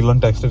fuck up. Elon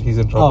texted. He's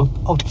in trouble.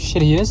 Oh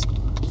shit, he is?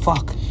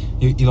 Fuck.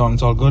 Elon,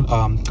 it's all good.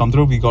 Come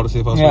through. We got to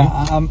say first.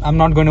 Yeah, I'm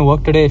not going to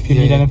work today. If you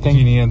need anything. If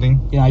you need anything.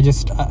 Yeah,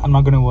 I'm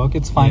not going to work.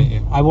 It's fine.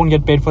 Yeah. I won't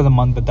get paid for the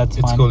month, but that's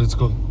fine. It's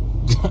cool.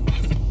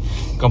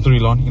 Come through,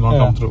 Elon.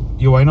 Come through.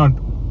 Why not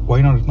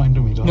replying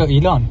to me, dog? No,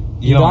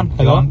 Elon,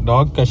 hello?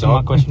 Dog?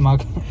 Question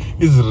mark.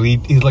 He's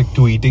like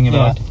tweeting it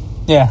out.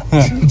 Yeah.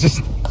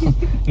 Just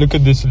look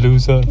at this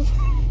loser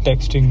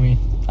texting me.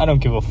 I don't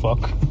give a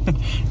fuck.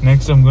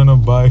 Next, I'm gonna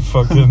buy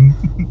fucking...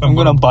 I'm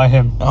gonna buy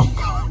him.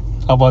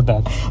 How about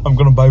that? I'm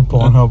gonna buy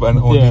Pornhub and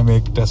only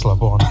make Tesla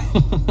porn.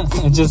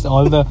 It's just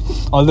all the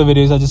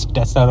videos are just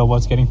Tesla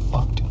robots getting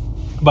fucked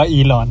by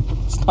Elon.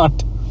 It's not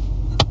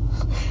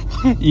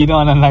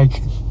Elon and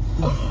like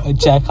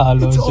Jack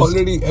Harlow. It's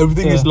already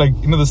everything is like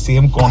the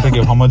same quantity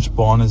of how much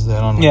porn is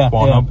there on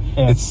Pornhub.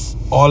 Yeah. It's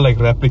all like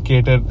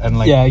replicated and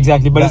like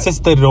exactly. But it's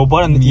just the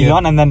robot and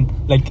Elon, and then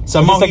like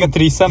somehow it's like a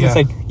threesome. It's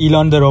like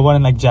Elon the robot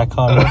and like Jack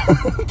Harlow.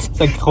 It's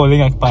like holding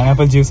like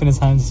pineapple juice in his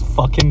hands,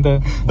 fucking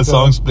the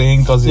song's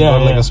playing because he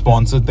got like a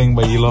sponsored thing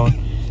by Elon.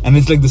 And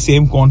it's like the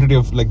same quantity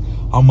of like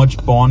how much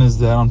porn is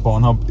there on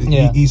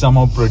Pornhub. He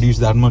somehow produced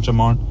that much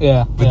amount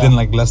within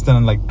like less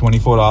than like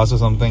 24 hours or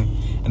something.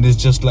 And it's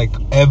just like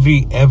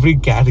every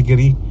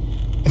category.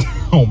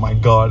 Oh my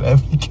god,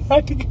 every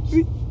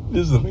category.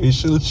 This is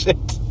racial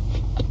shit.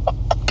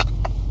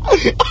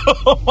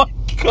 Oh my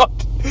god.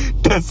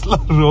 Tesla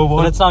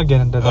robot. Let's not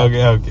get into that.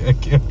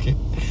 Okay.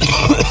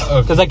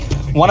 Because like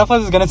one of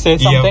us is gonna say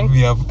something.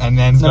 And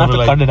then it's gonna have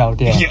to cut it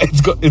out.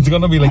 It's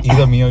gonna be like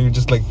either me or you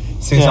just like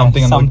say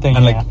something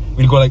and like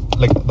we'll go like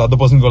the other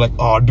person will go like,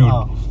 oh dude,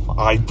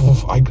 I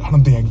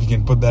don't think we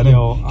can put that in.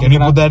 Can you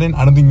put that in?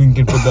 I don't think we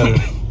can put that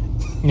in.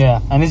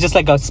 Yeah, and it's just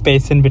like a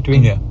space in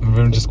between. Yeah,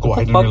 we're just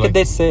quiet. What the fuck did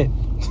they say?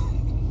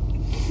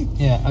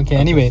 Yeah, okay.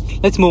 Anyway,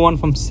 let's move on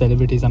from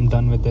celebrities. I'm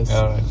done with this.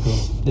 Alright, cool.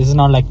 This is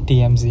not like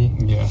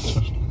TMZ. Yeah,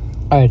 sure.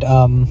 Alright,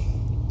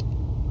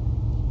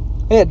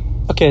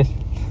 okay.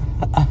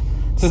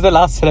 This is the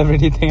last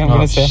celebrity thing I'm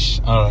going to say.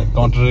 Alright,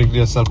 contradict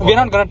yourself. We're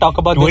not going to talk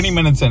about 20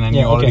 minutes in and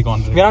you already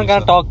contradicted We're not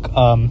going to talk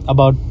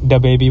about the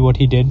baby, what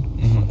he did.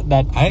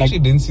 I actually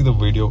didn't see the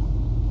video.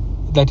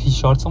 That he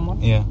shot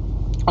someone? Yeah.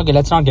 Okay,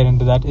 let's not get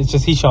into that. It's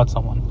just he shot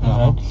someone.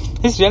 Right?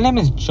 His real name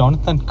is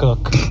Jonathan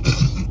Kirk.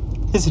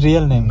 His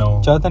real name?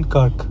 No. Jonathan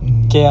Kirk.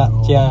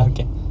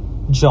 K-I-R-K.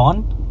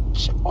 John?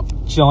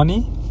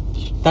 Johnny?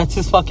 That's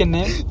his fucking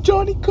name?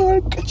 Johnny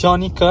Kirk.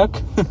 Johnny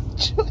Kirk?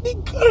 Johnny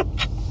Kirk.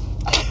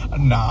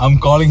 Nah, I'm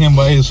calling him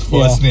by his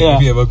first name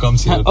if he ever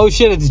comes here. Oh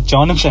shit, it's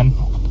Jonathan.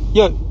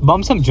 Yo,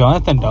 bump some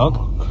Jonathan, dog.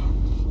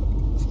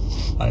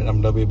 Alright,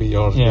 I'm the baby.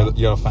 You're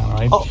a fan,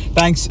 right? Oh.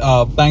 Thanks,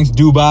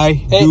 Dubai.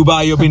 Hey.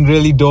 Dubai, you've been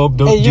really dope.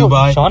 Hey,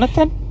 Dubai. Yo,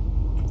 Jonathan?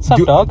 What's up,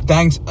 dog?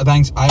 Thanks.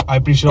 I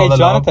appreciate all the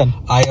Jonathan.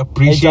 love. I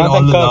appreciate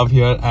all the love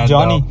here. And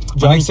Johnny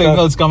the next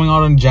single is coming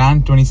out on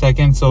Jan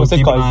 22nd, so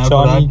keep an eye out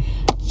for that.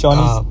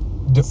 Johnny's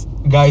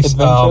guys,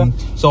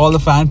 so all the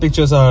fan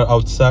pictures are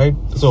outside.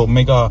 So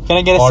make a. Can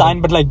I get a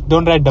sign? But like,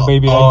 don't write the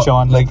baby, write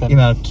John. Like in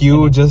a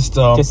queue, just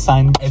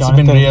sign. It's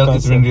been real.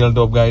 It's been real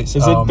dope, guys.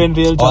 Is it been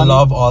real, John?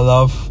 All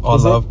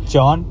love.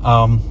 John.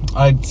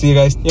 Alright, see you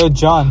guys. Yo,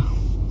 John.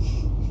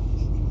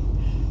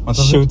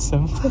 Shoots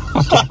him.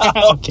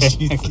 Okay.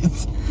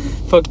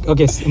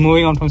 Okay. So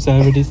moving on from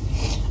celebrities.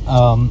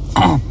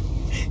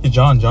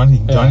 Johnny Kirk,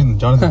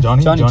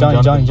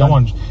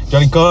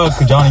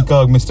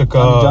 Mr.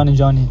 Kirk.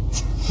 Johnny.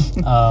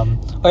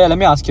 Let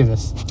me ask you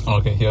this.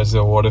 Okay, here's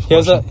a what if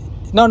question.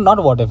 No,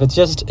 not what if. It's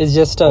just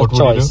a what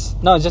choice.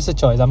 No, it's just a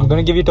choice. I'm going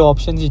to give you two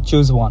options. You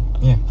choose one.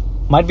 Yeah.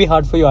 Might be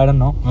hard for you. I don't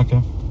know.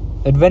 Okay.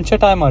 Adventure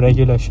Time or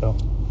regular show?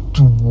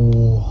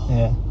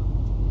 Yeah.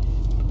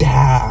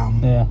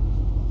 Damn. Yeah.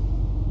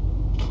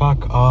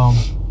 Fuck.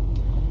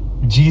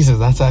 Jesus,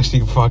 that's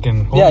actually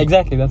fucking. Yeah,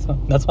 exactly. That's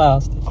why I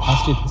asked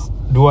you this.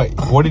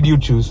 What did you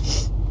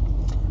choose?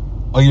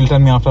 Oh, you'll tell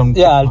me after. I'll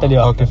tell you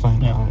after. Okay,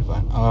 fine. Yeah. Alright,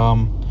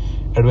 fine.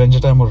 Adventure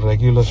Time or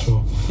regular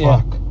show? Fuck.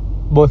 Yeah.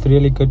 Both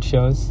really good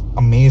shows.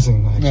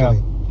 Amazing,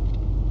 actually.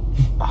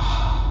 Yeah.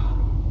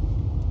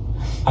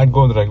 I'd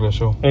go with regular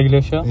show.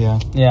 Regular show? Yeah.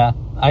 Yeah,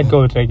 I'd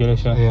go with regular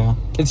show. Yeah.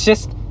 It's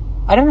just,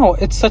 I don't know.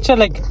 It's such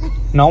a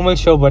normal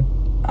show, but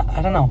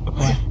I don't know.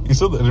 You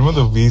saw remember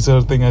the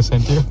Weezer thing I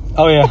sent you?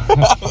 Oh yeah.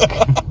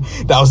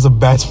 That was the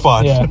best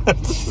part. Yeah.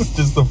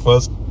 Just the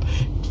first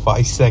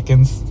 5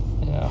 seconds.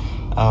 Yeah.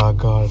 Oh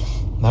god.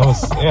 That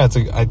was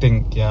I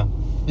think. Yeah.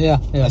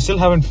 I still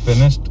haven't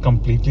finished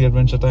completely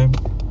Adventure Time.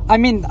 I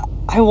mean,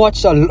 I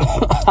watched a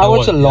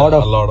lot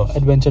of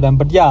Adventure Time,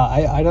 but yeah,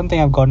 I don't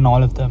think I've gotten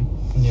all of them.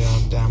 Yeah,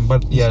 damn.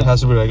 But yeah, it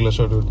has to be regular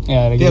show, dude.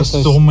 Yeah, they have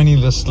so many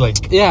just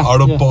like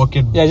out of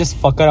pocket. Yeah, just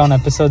fuck around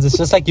episodes. It's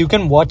just like you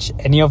can watch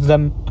any of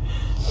them.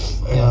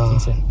 Yeah,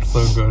 it's insane.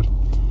 So good.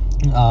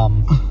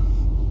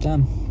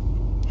 Damn.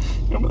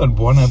 Remember that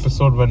one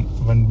episode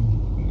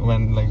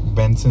when like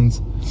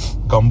Benson's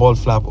gumball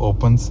flap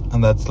opens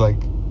and that's like.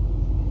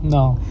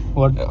 No.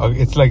 What?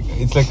 It's like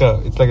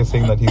a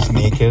saying that he's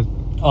naked.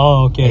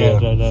 Oh, okay.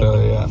 Right. So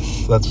yeah,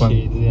 that's when.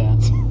 Jeez, yeah.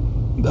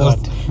 That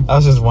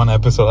was just one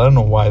episode. I don't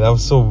know why. That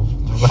was so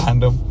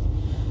random.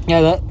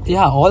 All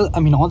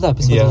the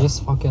episodes are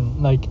just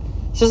fucking like.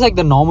 It's just like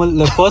the normal.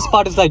 The first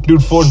part is like,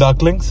 dude, 4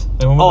 ducklings.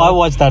 Remember I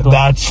watched that one.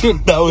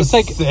 That was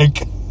like,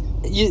 sick.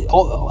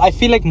 I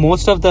feel like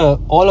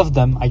all of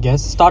them, I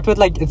guess, start with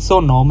like it's so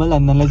normal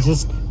and then it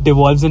just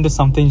devolves into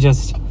something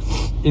just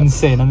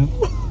insane and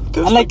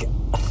like.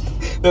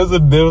 There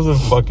was a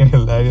fucking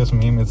hilarious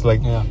meme. It's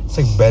like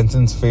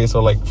Benson's face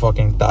or like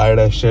fucking tired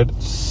as shit,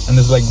 and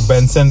it's like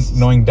Benson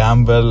knowing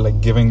damn well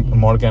like giving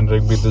Mork and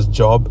Rigby this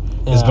job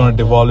is gonna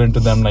devolve into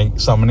them like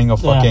summoning a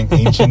fucking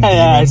ancient demon.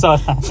 I saw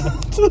that.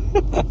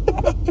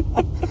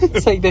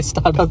 It's like they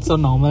start out so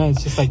normal. And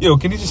it's just like, yo,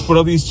 can you just put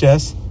up these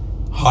chairs?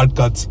 Hard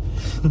cuts.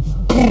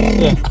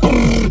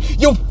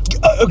 Yo,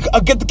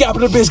 get the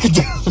capital base.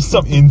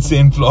 Some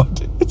insane plot.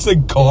 It's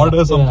like God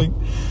or something.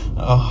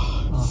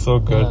 So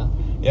good.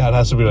 Yeah, it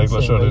has to be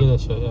regular show, dude.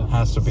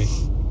 Has to be.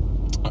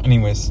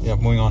 Anyways,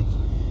 moving on.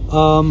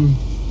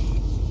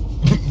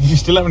 You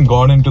still haven't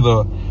gone into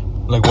the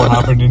like what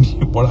happened to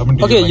you.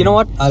 Okay, you know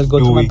what? I'll go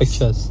through my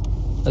pictures.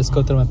 Let's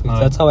go through my pictures.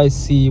 That's how I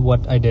see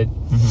what I did.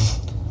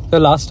 Mm-hmm. The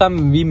last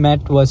time we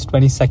met was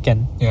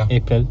 22nd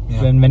April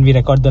when we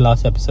recorded the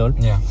last episode.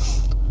 Yeah.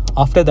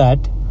 After that,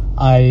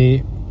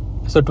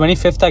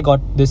 25th I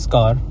got this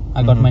car.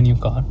 I got my new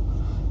car.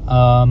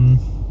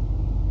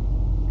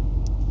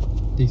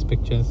 These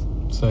pictures.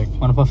 Sick.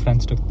 One of our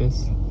friends took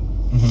this.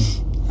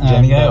 Mm-hmm.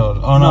 Jenny guy or?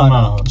 Oh,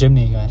 no.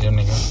 Jimny guy.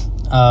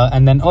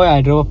 And then,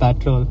 I drove a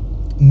patrol.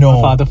 No.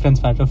 My father friend's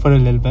patrol for a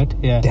little bit.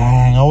 Yeah.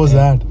 Dang, how was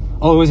that?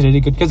 Oh, it was really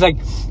good. Because, like,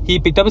 he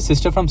picked up his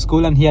sister from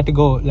school and he had to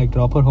go, like,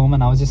 drop her home.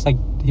 And I was just like,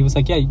 he was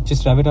like, yeah,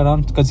 just drive it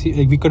around. Because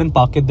we couldn't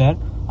park it there.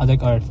 I was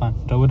like, alright, fine.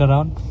 Drove it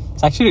around.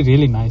 It's actually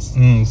really nice.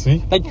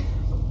 See? Like,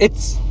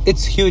 it's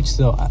huge,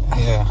 though.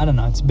 I don't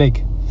know. It's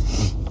big.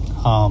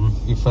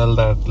 You felt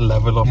that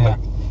level of, like,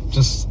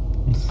 just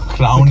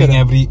crowning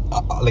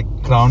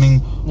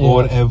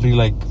over every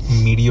like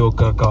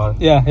mediocre car.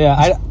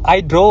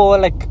 I drove over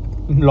like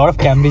a lot of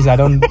Camrys. I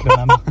don't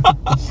remember.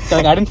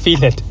 Like I didn't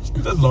feel it.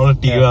 There's a lot of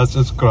TVs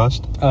just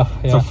crushed.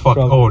 So fuck.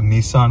 Probably.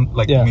 Nissan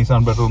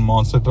Nissan petrol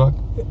monster truck.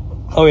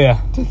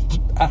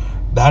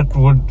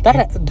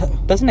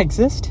 That doesn't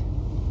exist.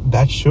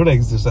 That should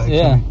exist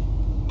actually.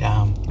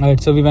 Damn.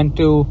 Alright, so we went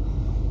to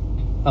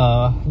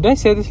did I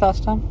say this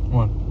last time?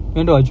 What?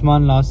 We went to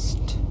Ajman last.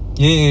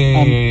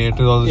 Yeah.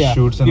 To all the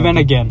shoots and we went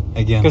again.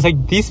 Because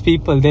like these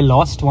people, they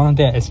lost one of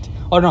their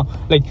one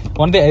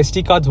of their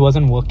SD cards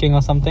wasn't working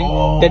or something.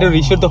 They had to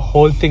reshoot the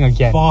whole thing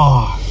again.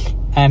 Fuck.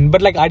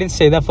 But like I didn't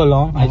stay there for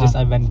long.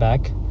 I went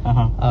back.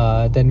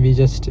 Then we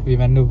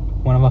went to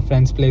one of our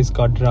friends' place,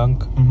 got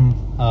drunk.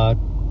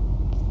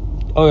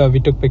 We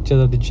took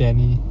pictures of the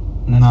Jenny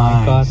and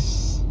my car.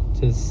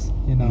 Just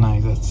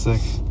nice, that's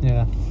sick.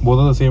 Yeah. Both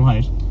are the same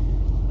height.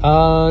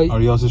 Or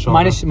you also shorter?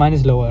 Mine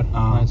is lower.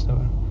 Mine is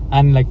lower.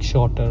 And like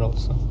shorter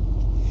also,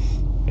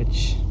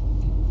 which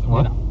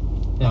what?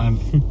 I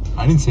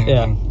didn't say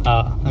anything.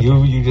 Okay.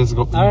 You just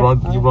brought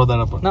that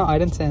up. No, I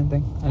didn't say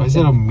anything. Why is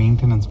there a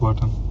maintenance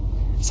button?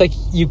 It's like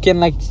you can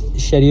like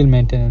schedule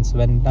maintenance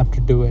when you have to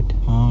do it.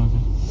 Oh,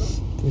 okay.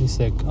 Pretty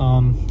sick.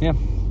 Yeah.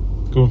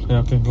 Cool. Yeah.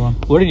 Okay. Go on.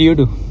 What did you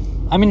do?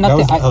 I mean,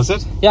 nothing. That was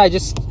it? Yeah.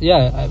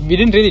 We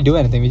didn't really do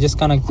anything. We just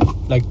kind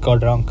of like got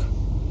drunk.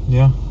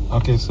 Yeah.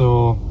 Okay.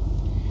 So.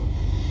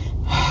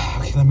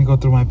 Let me go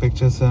through my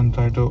pictures and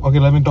try to... Okay,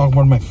 let me talk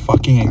about my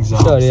fucking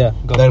exams. Sure, yeah.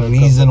 The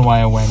reason why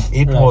I went.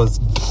 It was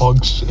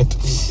dog shit.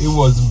 It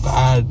was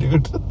bad,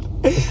 dude.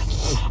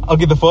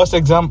 Okay, the first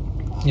exam...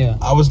 Yeah.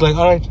 I was like,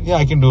 alright,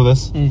 I can do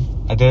this.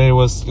 I did it. It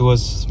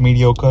was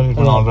mediocre. It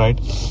went alright.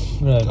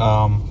 Right.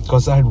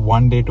 Because I had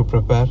one day to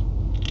prepare.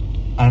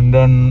 And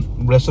then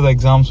rest of the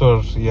exams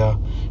were...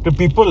 The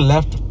people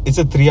left... It's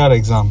a 3-hour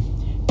exam.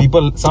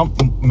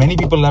 Many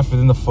people left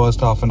within the first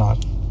half an hour.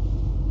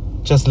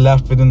 Just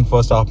left within the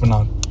first half an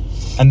hour,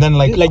 and then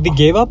like they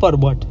gave up or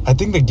what? I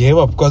think they gave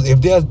up because if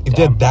they're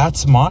that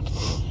smart,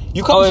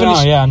 you can't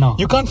finish.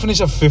 You can't finish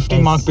a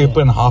 50-mark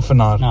paper in half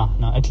an hour.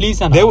 No, at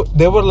least an hour.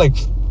 They were like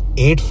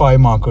 8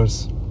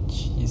 5-markers,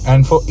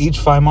 and for each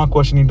 5-mark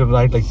question, you need to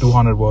write like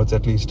 200 words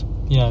at least.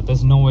 Yeah,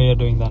 there's no way you're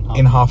doing that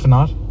in half an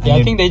hour. Yeah,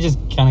 I think they just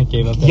kind of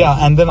gave up.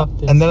 And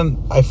then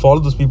I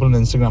followed those people on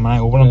Instagram and I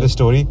opened up this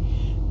story.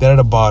 They're at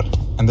a bar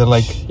and they're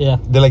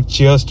like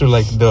cheers to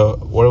like the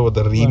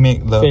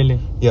remake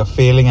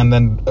failing and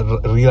then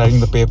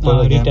rewriting the paper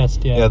again.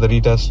 Retest, the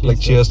retest. Like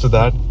cheers to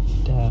that.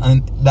 Damn.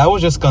 And that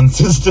was just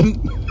consistent.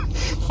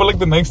 for like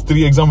the next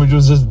 3 exams, it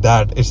was just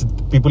that. It's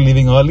people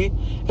leaving early.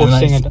 And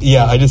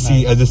I just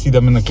see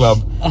them in the club.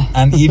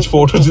 And each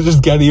photo to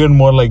just get even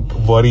more like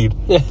worried.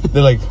 Yeah.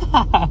 They're like...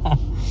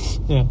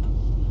 Yeah.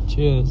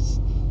 Cheers.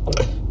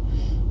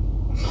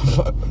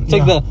 It's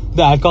like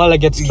the alcohol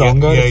like gets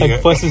stronger. It's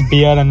like first is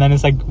beer and then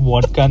it's like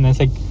vodka and then it's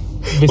like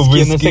whiskey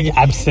and then it's like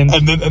absinthe.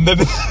 And then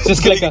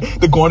just like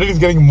the quantity is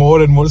getting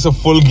more and more. It's a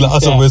full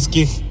glass of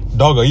whiskey.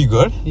 Dog, are you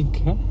good?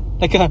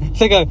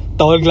 It's like a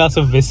tall glass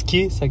of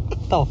whiskey. It's like, what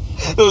the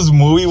fuck? Those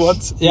movie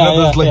ones?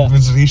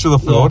 Which reach to the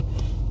floor. Yeah.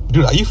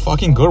 Dude, are you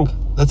fucking good?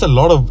 That's a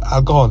lot of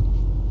alcohol.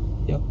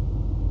 Yo.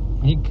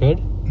 Are you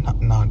good?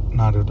 Nah,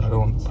 dude.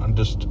 I'm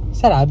just...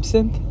 Is that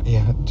absinthe?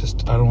 Yeah,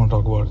 I don't want to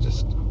talk about it.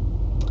 Just...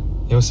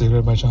 You have a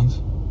cigarette by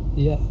chance?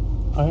 Yeah.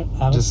 Alright,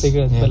 I have a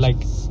cigarette, but like...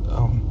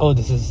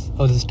 this is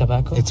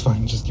tobacco? It's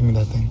fine. Just give me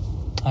that thing.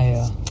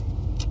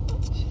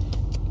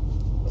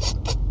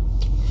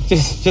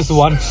 Just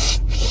one.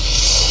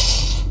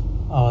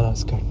 Oh,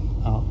 that's good.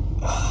 Oh.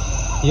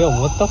 Yo,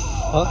 what the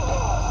fuck?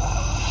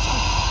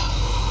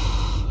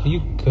 Are you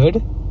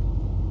good?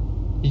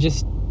 You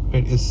just...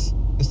 Wait, is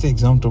the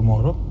exam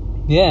tomorrow?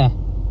 Yeah.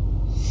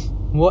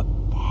 What,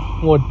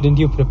 didn't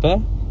you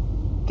prepare?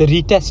 The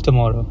retest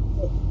tomorrow.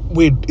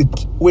 Wait,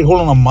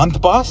 hold on, a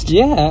month passed?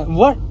 Yeah,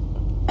 what?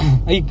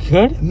 Are you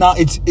good? Nah,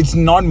 it's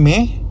not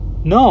May?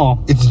 No.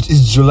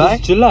 It's July?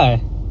 It's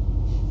July.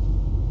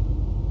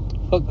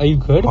 Fuck, are you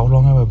good? How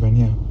long have I been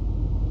here?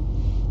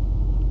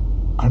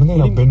 I don't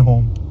think I've been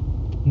home.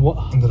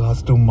 What? In the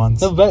last 2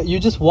 months. No, you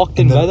just walked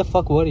in. Where the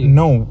fuck were you?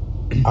 No,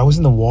 I was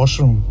in the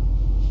washroom.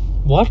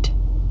 What?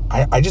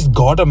 I just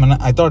got him and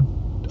I thought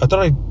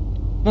I...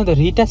 No, the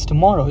retest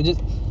tomorrow.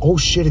 Oh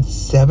shit, it's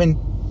 7.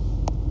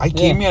 I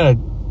came here at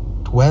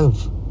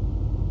 12.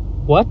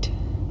 What?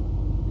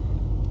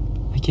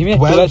 I came here at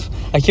 12.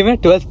 I came here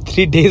at 12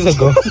 3 days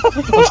ago. What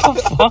the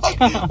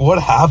fuck?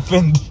 What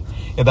happened?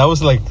 Yeah, that was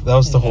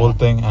the whole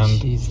thing. And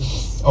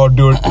Jesus. Oh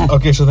dude,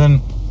 okay, so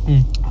then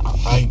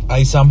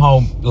I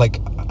somehow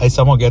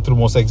get through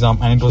most exam,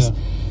 and it was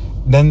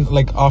then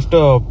like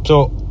after,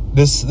 so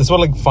this was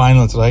like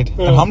finals, right?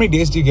 And how many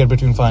days do you get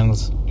between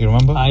finals? Do you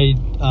remember? I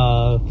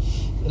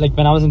like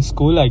when I was in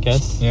school, I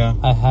guess. Yeah.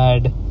 I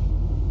had...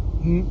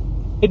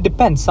 It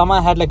depends. Some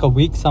I had like a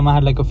week, some I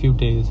had like a few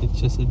days.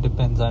 It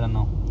depends. I don't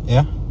know.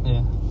 Yeah?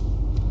 Yeah.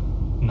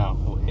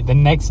 No way. The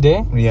next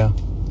day? Yeah.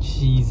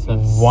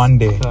 Jesus. 1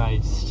 day.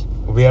 Christ.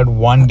 We had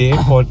 1 day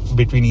for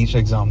between each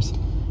exams.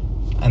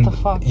 And what the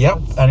fuck?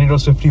 Yep. And it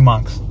was 50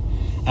 marks.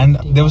 And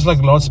there was like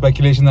a lot of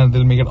speculation that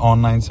they'll make it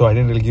online, so I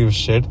didn't really give a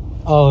shit.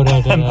 Oh,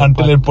 right. And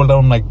until it pulled out,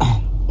 I'm like,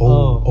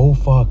 oh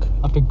fuck.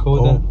 I have to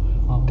go there.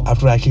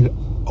 After actually,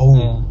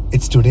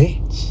 it's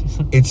today?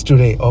 It's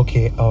today.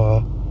 Okay.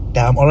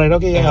 Damn. All right.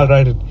 Okay. Yeah, I'll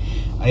write it.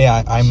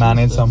 Yeah, I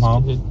managed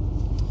somehow. Stupid.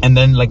 And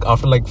then like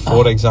after like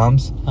 4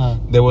 exams,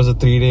 there was a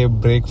 3-day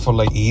break for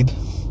like Eid.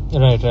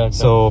 Right.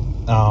 So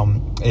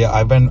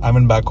I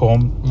went back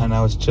home and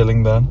I was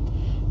chilling there,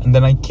 and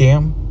then I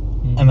came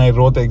and I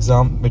wrote the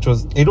exam, which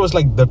was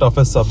like the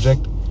toughest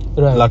subject.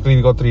 Right. Luckily,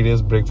 we got 3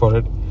 days break for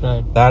it.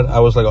 Right. That I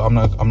was like, I'm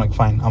like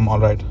fine, I'm all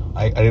right.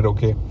 I did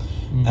okay.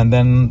 And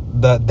then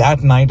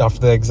that night after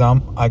the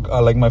exam, I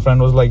like my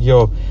friend was like,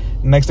 yo,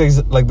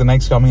 the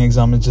next coming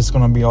exam is just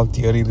gonna be all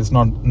theory. There's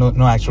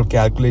no actual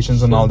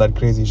calculations and all that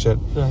crazy shit.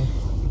 Right.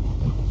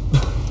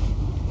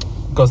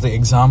 Because the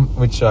exam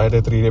which I had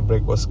a 3-day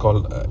break was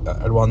called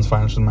Advanced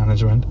Financial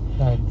Management.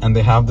 Right. And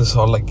they have this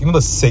all like,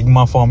 the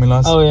Sigma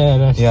formulas. Oh yeah,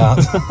 right. Yeah.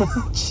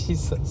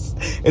 Jesus.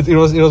 It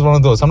was one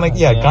of those. I'm like,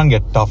 it can't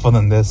get tougher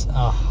than this.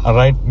 Oh. All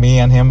right, me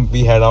and him,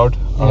 we head out.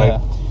 All right.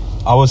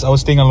 I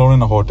was staying alone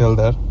in a hotel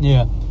there.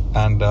 Yeah.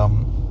 And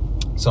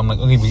so I'm like,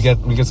 okay, we'll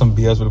get some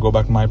beers. We'll go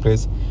back to my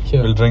place.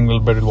 Sure. We'll drink a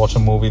little bit. We'll watch a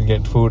movie. We'll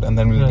get food, and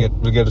then we'll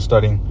get to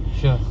studying.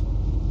 Sure.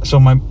 So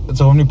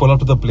when we pull up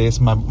to the place,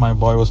 my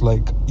boy was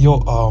like, yo,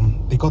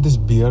 they got this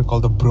beer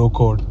called the Bro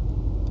Code.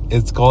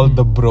 It's called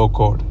the Bro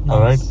Code. Nice. All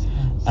right. Nice.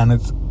 And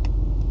it's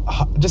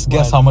just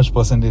guess how much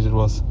percentage it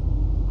was.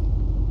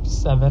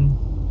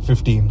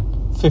 15%.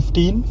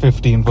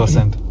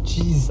 15%.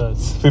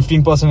 Jesus.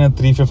 15% in a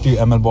 350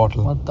 ml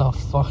bottle. What the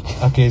fuck?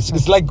 Okay,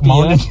 it's like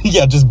Mountain Dew.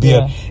 Yeah, just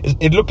beer. Yeah.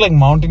 It looked like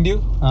Mountain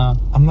Dew.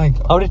 I'm like,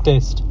 how did it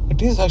taste? It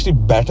tastes actually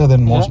better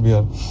than most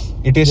beer.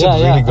 It tasted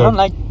really good. I don't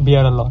like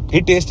beer a lot.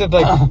 It tasted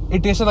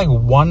like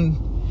one,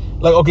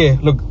 like, okay,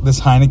 look,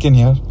 this Heineken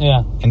here.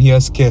 Yeah. And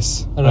here's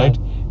Kiss, right?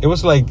 It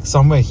was like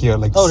somewhere here,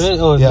 like. Oh really?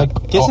 Oh, yeah.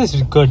 Like Kiss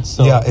is good.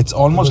 So yeah, it's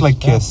almost like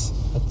Kiss,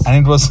 and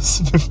it was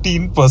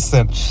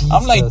 15%. Jesus,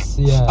 I'm like,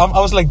 I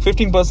was like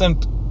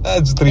 15%.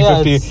 It's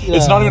 350.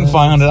 It's not even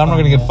 500. I'm not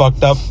gonna get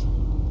fucked up.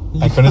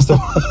 I finished the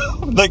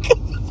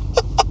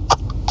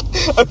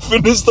I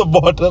finished the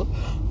bottle.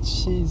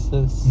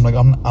 Jesus. I'm like,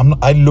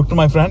 I looked at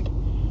my friend.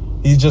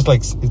 He's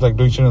like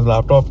doing shit on his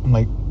laptop. I'm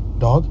like,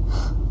 dog,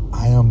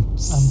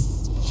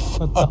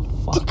 what the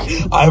fuck?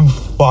 I'm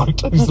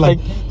fucked. He's like,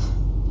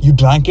 you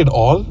drank it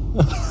all?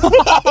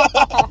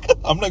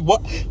 I'm like,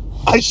 what?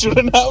 I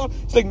shouldn't have.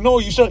 It's like, no,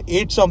 you should have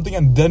ate something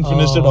and then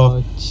finished it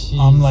off. Jesus.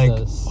 I'm like,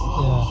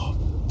 oh,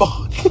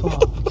 fuck.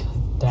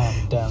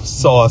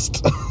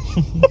 sauced.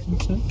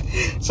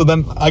 So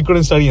then I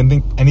couldn't study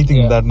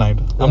anything that night.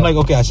 I'm like,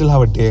 okay, I still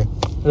have a day.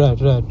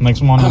 Right.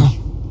 Next morning,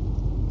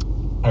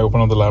 I open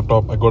up the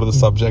laptop. I go to the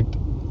subject.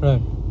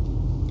 Right.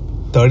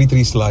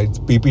 33 slides,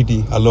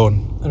 PPT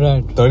alone.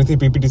 Right. 33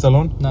 PPTs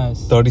alone.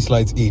 Nice. 30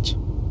 slides each.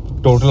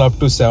 Total up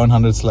to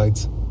 700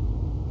 slides.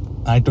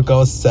 I took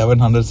out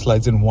 700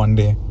 slides in one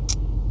day.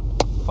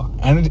 Fuck.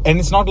 And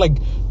it's not like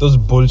those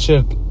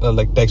bullshit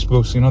like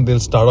textbooks, they'll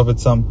start off with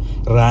some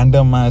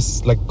random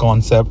ass like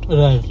concept.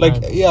 Right.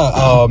 Like,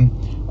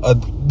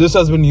 this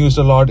has been used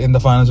a lot in the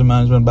financial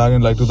management back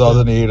in like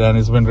 2008, and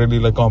it's been really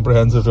like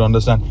comprehensive to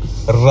understand.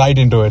 Right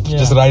into it.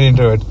 Just right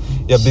into it.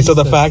 Yeah, these are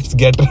the facts.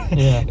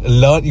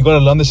 Learn. You gotta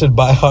learn this shit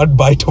by heart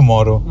by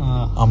tomorrow.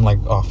 I'm like,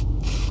 oh,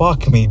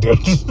 fuck me, dude.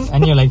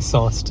 And you're like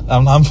sauced. I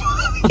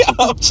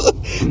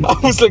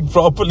was like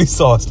properly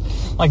sauced.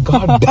 Like,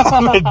 god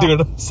damn it,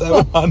 dude.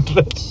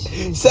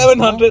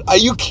 700. Are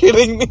you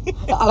kidding me?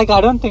 Like,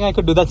 I don't think I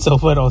could do that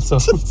sober also.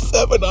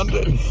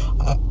 700.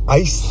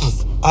 I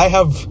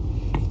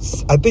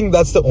think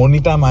that's the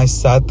only time I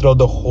sat throughout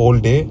the whole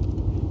day.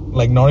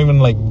 Like, not even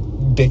like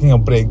taking a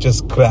break,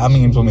 just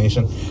cramming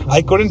information.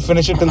 I couldn't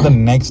finish it till the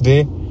next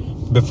day,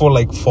 before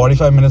like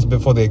 45 minutes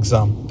before the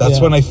exam. That's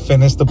when I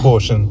finished the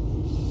portion.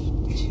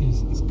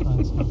 Jesus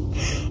Christ.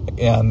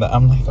 Yeah, and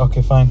I'm like,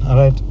 okay, fine, all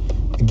right.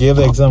 I gave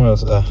the exam. It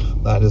was rough.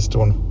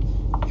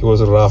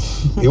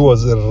 It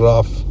was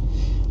rough.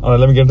 All right,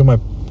 let me get to my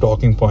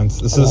talking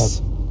points. This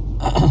is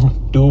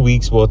 2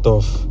 weeks worth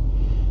of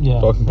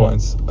talking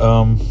points.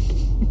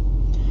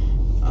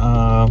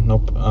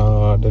 Nope.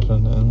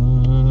 Different.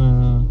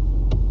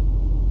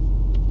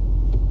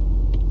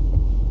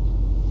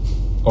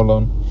 Hold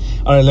on.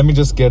 All right, let me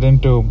just get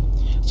into.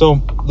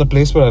 So the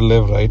place where I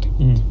live, right?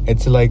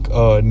 It's like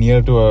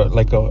near to a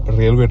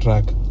railway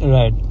track.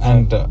 Right.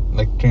 And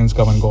like trains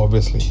come and go,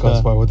 obviously.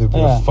 Because why would there be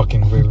a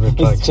fucking railway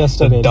track? It's just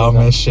the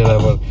dumbest shit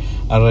ever.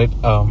 All right.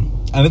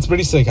 And it's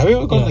pretty sick. Have you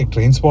ever gone like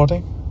train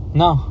spotting?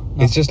 No.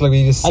 It's just like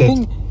we just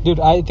sit.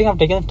 I think I've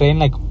taken a train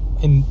like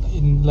in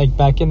like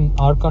back in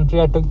our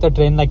country. I took the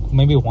train like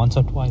maybe once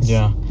or twice.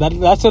 Yeah.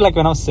 That's like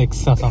when I was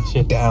 6 or some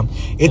shit. Damn.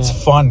 It's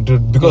fun,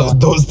 dude, because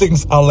those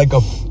things are like a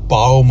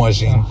power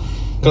machine.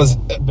 Because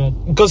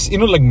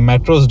like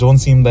metros don't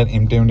seem that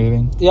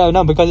intimidating. Yeah,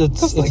 no, because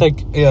it's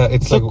like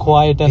it's so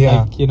quiet and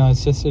like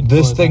it's just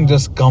this thing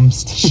just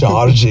comes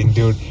charging,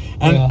 dude.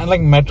 And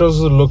like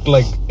metros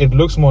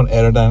looks more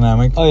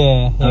aerodynamic. Oh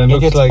yeah. And it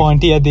looks like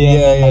pointy at the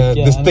end.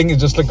 Yeah. This thing is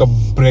just like a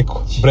brick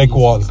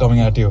wall coming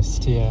at you.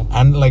 Yeah.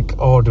 And like,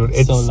 oh dude,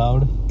 it's so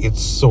loud.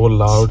 It's so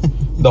loud.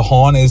 The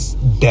horn is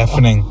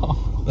deafening.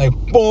 Like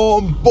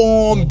boom,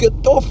 boom,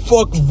 get the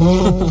fuck.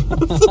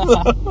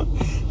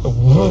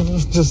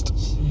 Just,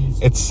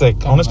 it's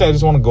sick. Honestly, I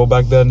just want to go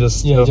back there and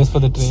just just for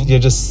the train.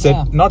 Just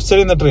sit, not sit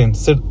in the train,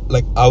 sit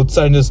like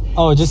outside and just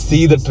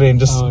see the train,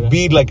 just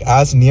be like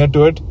as near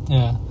to it.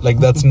 Yeah, like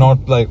that's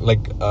not like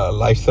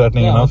life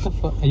threatening enough. What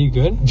the fuck? Are you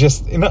good?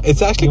 Just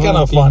it's actually kind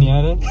of fun.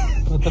 Near it?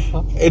 What the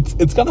fuck?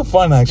 It's kind of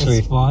fun actually.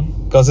 It's fun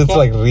because it's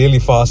like really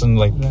fast and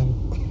like I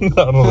don't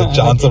know the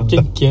chance of. It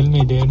can kill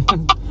me, dude.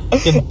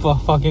 It can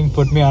fucking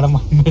put me out of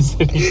my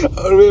misery.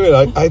 Wait.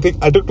 I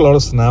think I took a lot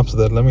of snaps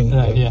there. Let me. If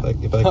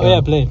I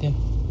can, play it. Yeah.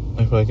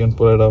 If I can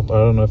pull it up, I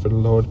don't know if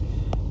it'll load.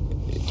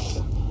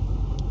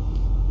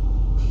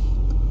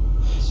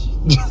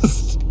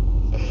 It's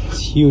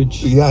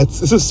huge. Yeah,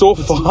 this is so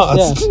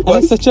fast. Yeah, and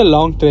it's such a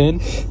long train.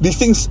 These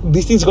things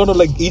gotta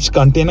like each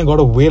container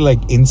gotta weigh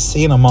like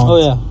insane amounts.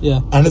 Oh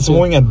yeah. And it's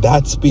moving at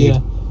that speed.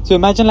 Yeah. So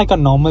imagine like a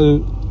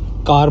normal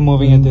car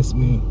moving at this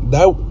speed.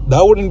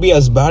 That wouldn't be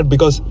as bad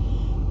because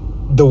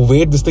the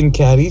weight this thing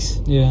carries.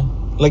 Yeah.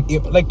 Like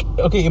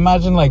okay,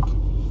 imagine like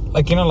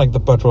the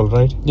petrol,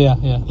 right? Yeah.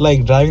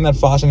 Like driving that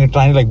fast and you're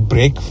trying to like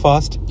brake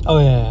fast. Oh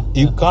yeah.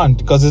 You can't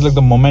because it's like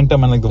the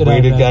momentum and like the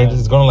weight it carries.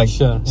 It's gonna like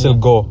still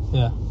go.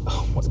 Yeah.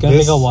 It's gonna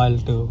take a while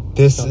to.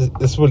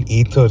 This will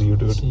ether you,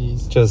 dude.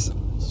 Jeez. Just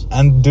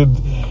and dude.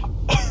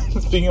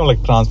 Speaking of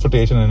like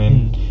transportation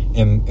and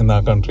in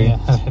our country. Yeah.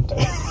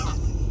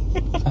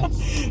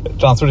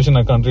 Transportation in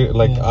our country,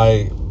 like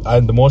I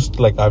the most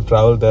like I've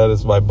traveled there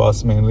is by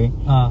bus mainly.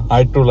 I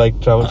had to like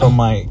travel from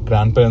my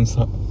grandparents'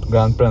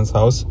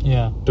 house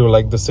to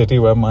like the city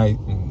where my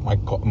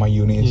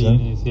uni is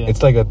in.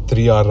 It's like a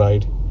 3-hour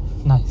ride.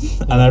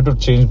 Nice. And I had to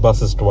change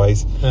buses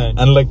twice. Right.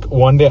 And like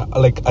one day,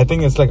 like I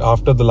think it's like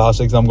after the last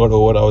exam got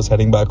over, I was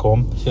heading back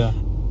home. Sure.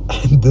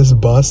 And this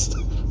bus,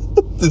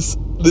 this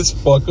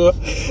fucker,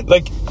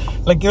 like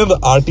the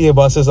RTA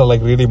buses are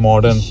like really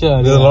modern.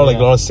 Sure. There's a lot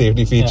of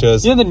safety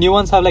features. The new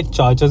ones have like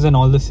chargers in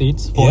all the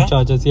seats, phone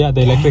chargers. Yeah,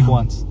 the electric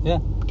ones. Yeah.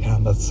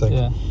 Damn, that's sick.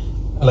 Yeah.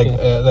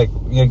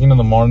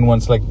 The modern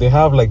ones, like they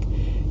have like,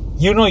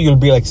 you'll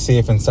be like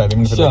safe inside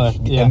even if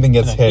anything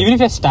gets hit. Even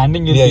if you're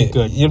standing, you'll be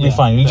good. You'll be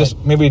fine. You'll just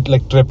maybe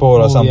like trip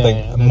over or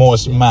something.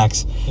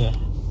 Max. Yeah.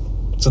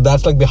 So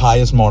that's like the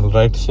highest model,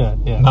 right? Sure.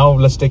 Yeah. Now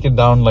let's take it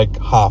down like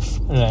half.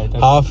 Right. Okay.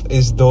 Half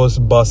is those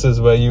buses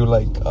where you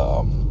like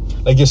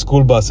like your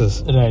school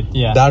buses. Right.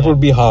 Yeah. That would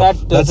be half.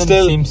 That doesn't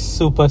seem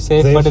super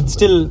safe, but it's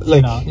still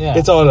like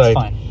it's all right.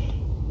 Fine.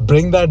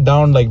 Bring that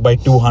down like by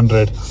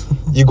 200.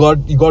 you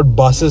got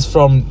buses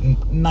from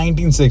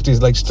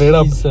 1960s, like straight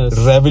up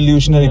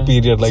revolutionary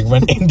period, like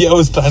when India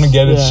was trying to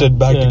get its shit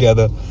back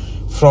together.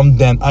 From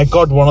then, I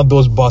got one of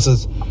those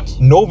buses,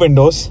 no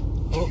windows.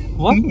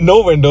 What?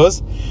 No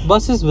windows.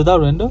 Buses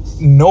without windows?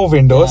 No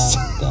windows.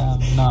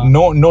 Damn,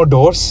 no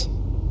doors.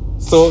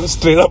 So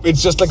straight up,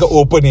 it's just like an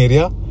open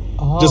area.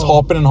 Just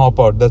hop in and hop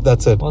out.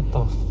 That's it. What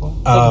the fuck?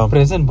 It's like a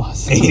prison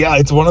bus. Yeah,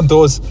 it's one of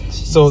those.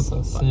 Jesus, so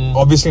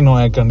obviously no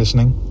air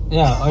conditioning.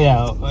 Yeah. Oh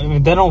yeah. I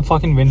mean, there are no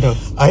fucking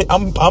windows.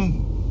 I'm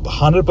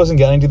 100%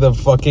 guarantee the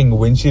fucking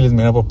windshield is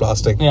made up of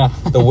plastic. Yeah.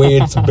 The way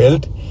it's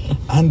built,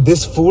 and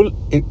this fool,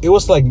 it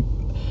was like.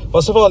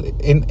 First of all,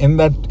 in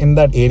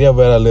that area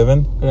where I live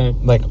in, right.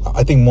 like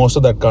I think most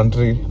of that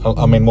country,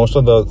 I mean most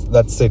of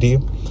that city,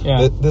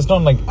 there's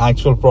not like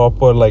actual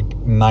proper like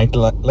night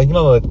like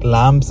the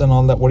lamps and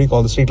all that. What do you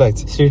call the street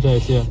lights? Street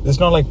lights, yeah.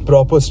 There's not like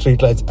proper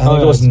street lights, and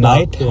it was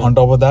night on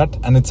top of that,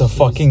 and it's a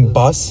fucking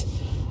bus.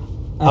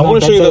 And I'm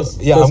gonna show you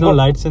the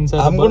lights inside.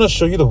 I'm gonna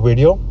show you the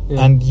video,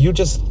 and you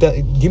just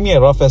give me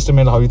a rough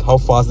estimate how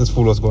fast this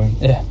fool was going.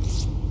 Yeah.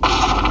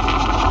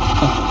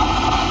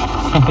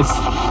 Nice.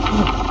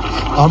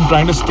 I'm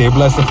trying to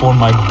stabilize the phone.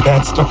 My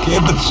dad's stuck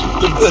in the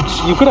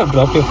shit. You could have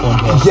dropped your phone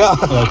here. Yeah.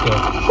 Okay.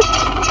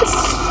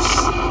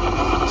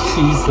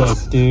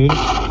 Jesus, dude.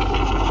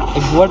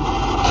 Like what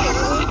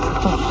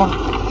the fuck?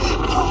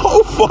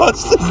 How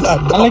fast is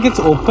that? And like it's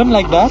open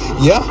like that?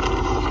 Yeah.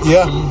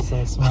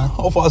 Jesus, man.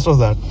 How fast was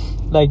that?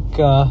 Like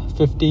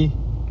 50,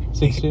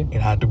 60?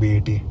 It had to be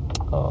 80.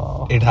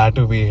 Oh. It had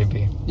to be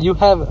 80. You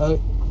have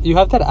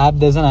that app.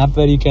 There's an app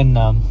where you can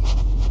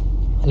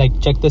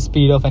like check the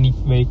speed of any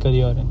vehicle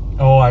you're in.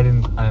 Oh, I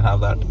didn't have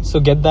that. So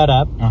get that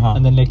app,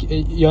 and then like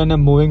you're in a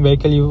moving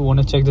vehicle, you want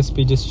to check the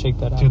speed, just check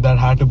that app. Dude, that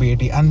had to be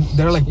 80, and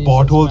there are like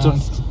potholes on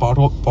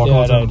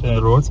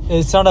the roads.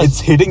 It's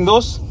hitting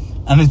those,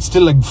 and it's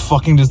still like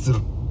fucking just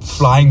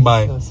flying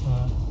by.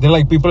 They're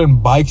like people in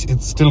bikes.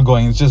 It's still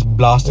going. It's just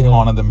blasting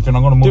on at them. If you're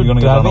not gonna move, you're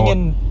gonna get run over.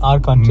 Driving in our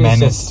country is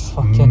just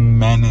fucking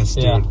menace,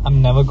 dude. Yeah,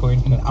 I'm never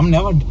going there. I'm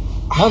not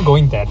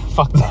going there.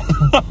 Fuck that.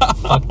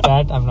 Fuck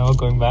that. I'm never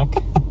going back.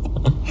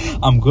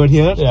 I'm good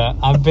here. Yeah,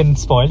 I've been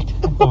spoiled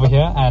over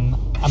here, and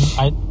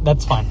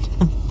that's fine.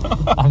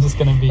 I'm just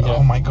gonna be here.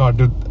 Oh my god,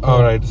 dude!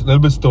 All right, a little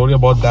bit story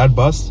about that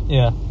bus.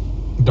 Yeah.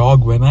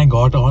 Dog, when I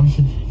got on,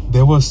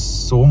 there was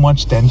so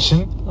much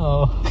tension.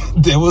 Oh.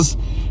 There was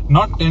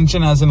not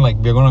tension as in like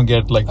we're gonna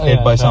get like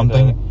hit by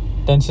something.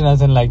 Right. Tension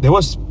as in like there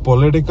was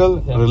political,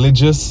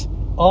 religious.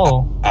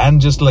 And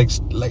just like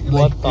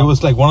it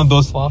was like one of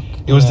those. Fuck?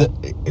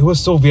 It was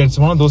so weird. It's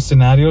one of those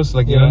scenarios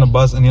like you're in a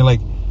bus and you're like,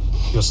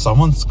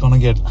 someone's gonna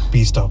get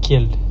pieced up,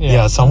 killed.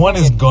 Yeah, someone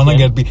is gonna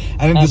get beat.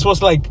 And this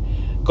was like,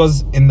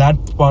 because in that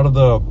part of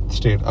the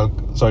state,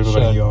 sorry for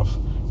cutting you off.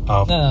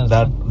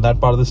 That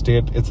part of the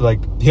state, it's like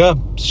here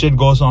shit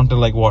goes on to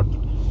like what,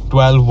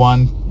 12,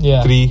 1,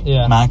 3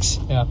 max.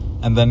 Yeah.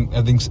 And then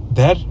I think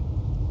there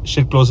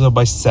shit closes up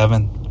by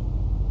 7.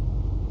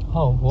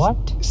 Oh, what?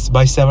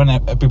 By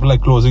 7, people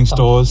like closing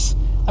stores.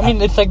 I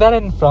mean, it's like that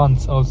in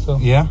France also.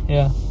 Yeah.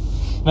 Yeah.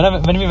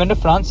 When we went to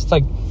France, it's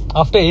like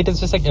after 8, it's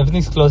just like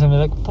everything's closed, and we're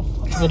like, what the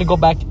fuck? We had to go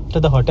back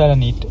to the hotel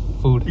and eat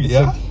food.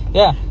 Yeah.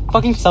 Like,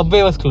 fucking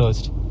Subway was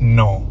closed.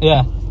 No.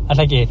 Yeah, at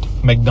like 8.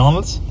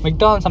 McDonald's,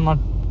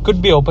 could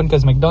be open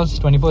because McDonald's is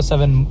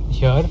 24/7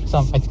 here, so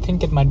I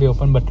think it might be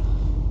open, but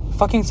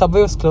fucking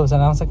Subway was closed,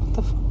 and I was like, what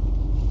the fuck?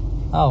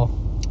 Oh.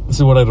 This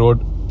is what I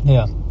wrote.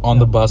 Yeah. On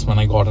the bus when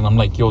I got in, I'm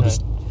like, yo,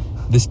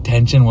 this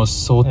tension was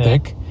so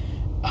thick.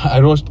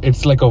 I wrote,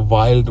 it's like a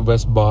Wild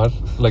West bar,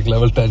 like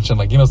level tension,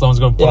 like someone's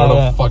gonna pull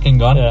out a fucking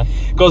gun.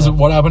 Because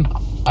what happened,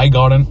 I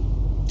got in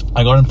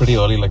pretty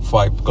early, like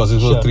 5, because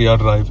it was a 3-hour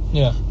drive.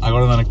 Yeah. I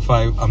got in at like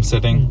 5. I'm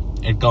sitting.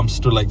 It comes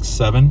to like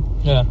 7.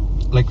 Yeah.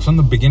 Like from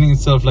the beginning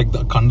itself, like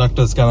the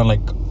conductor's kind of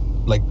like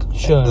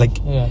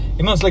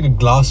it's like a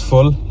glass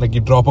full. Like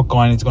you drop a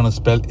coin, it's gonna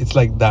spill. It's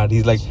like that.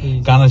 He's like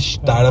kind of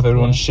tired of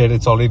everyone's shit.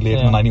 It's already late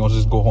in the night. He wants to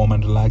just go home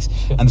and relax.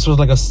 And this was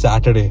like a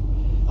Saturday.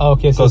 Oh,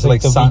 okay, so it's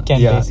like the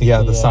weekend,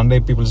 the Sunday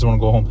people just want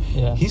to go home.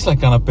 Yeah. He's like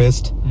kind of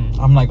pissed.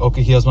 I'm like,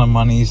 okay, here's my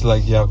money. He's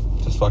like, yeah,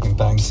 just fucking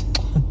thanks.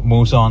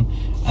 Moves on,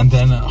 and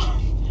then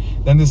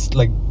this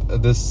like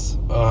this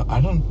I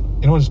don't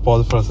just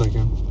pause it for a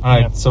second. All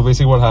right, so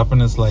basically what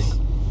happened is like,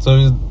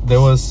 so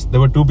there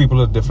were 2 people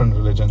of different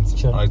religions.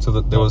 Sure. Right,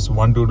 so there was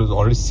one dude who was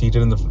already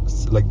seated in the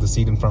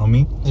seat in front of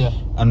me. Yeah.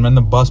 And when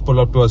the bus pulled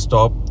up to a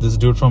stop, this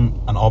dude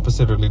from an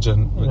opposite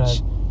religion,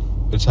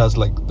 which has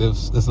like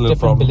this little different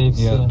problem,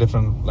 beliefs,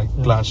 different like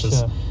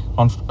clashes,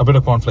 a bit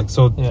of conflict.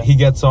 So he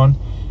gets on,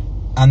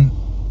 and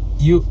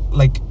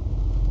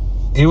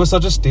it was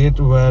such a state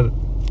where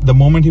the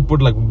moment he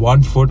put like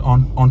one foot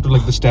onto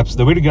like the steps,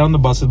 the way to get on the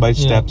bus is by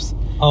steps.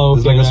 Oh,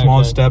 okay, there's like a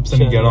small steps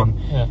and you get on.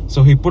 Yeah.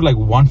 So he put like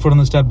one foot on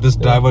the step. This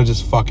driver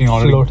just fucking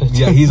already. Floated.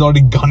 Yeah, he's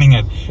already gunning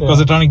it because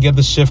they're trying to get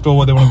the shift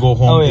over. They want to go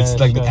home. It's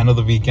like the end of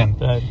the weekend.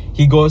 Right.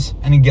 He goes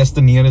and he gets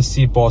the nearest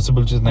seat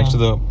possible, which is next to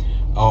the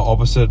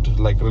opposite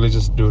like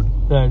religious dude.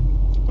 Right.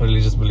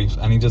 Religious beliefs,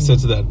 and he just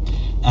sits there.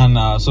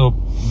 And so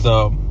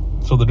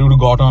the dude who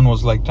got on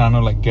was like trying to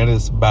like get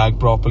his bag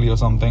properly or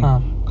something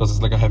because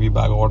it's like a heavy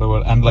bag or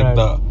whatever. And like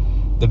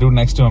the dude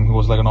next to him who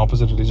was like an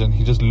opposite religion,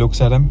 he just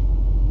looks at him.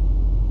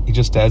 He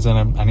just stares at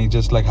him, and he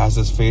just like has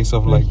this face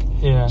of like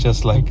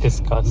just like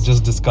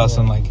disgust,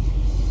 and like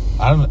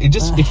I don't know. It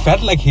just it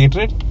felt like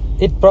hatred.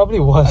 It probably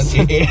was.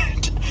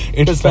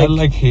 It felt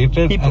like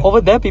hatred.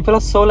 Over there, people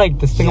are so like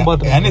this thing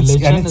about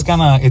religion. And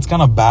it's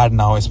kind of bad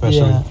now,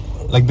 especially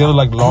like there were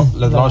like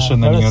lot shit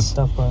in the news.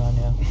 Stuff going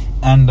on,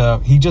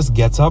 And he just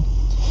gets up,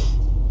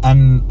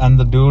 and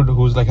the dude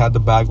who's like had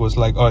the bag was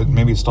like, oh,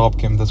 maybe stop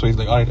him. That's why he's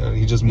like, all right.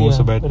 He just moves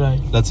a bit,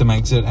 lets him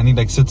exit, and he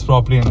like sits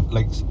properly and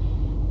like.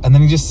 And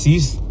then he just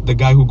sees the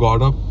guy who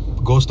got up,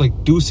 goes like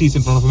 2 seats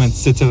in front of him and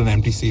sits at an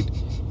empty seat.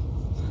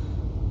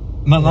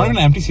 Not even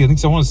an empty seat. I think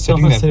someone was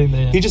sitting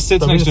there. He just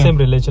sits next to him. Same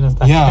religion as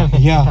that.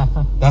 Yeah.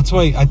 That's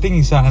why I think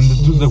he sat. And the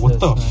dude's like, what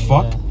the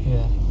fuck?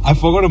 Yeah. I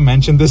forgot to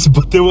mention this,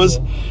 but there was...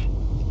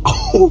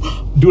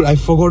 Oh, dude, I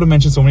forgot to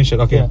mention so many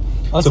shit. Okay. Yeah.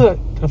 Also,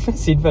 drop my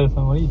seatbelt,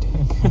 man. What are you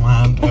doing?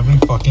 Man, every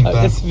fucking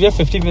time. We have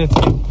 15 minutes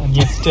in, and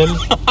you're still...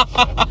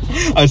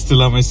 I still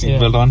have my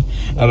seatbelt on.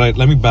 Alright,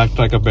 let me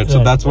backtrack a bit.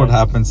 So that's what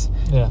happens.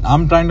 Yeah.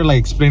 I'm trying to like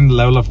explain the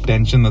level of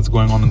tension that's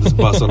going on in this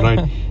bus,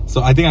 alright?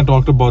 So I think I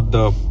talked about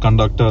the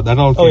conductor. That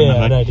all came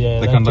in, right?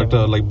 The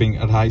conductor like being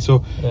at high.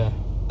 So,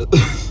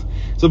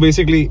 so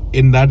basically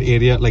in that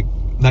area, like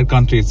that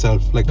country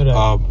itself, like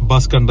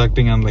bus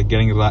conducting and like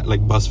getting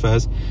like bus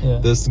fares.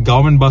 There's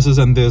government buses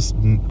and there's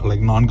like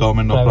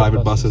non-government or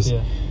private buses.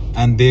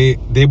 And they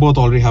both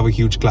already have a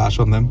huge clash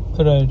on them.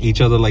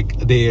 Each other, like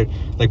they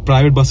like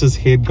private buses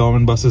hate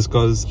government buses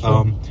because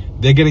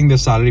they're getting their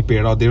salary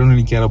paid out. They don't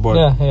really care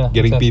about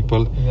getting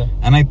people.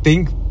 And I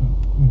think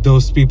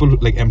those people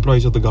like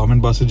employees of the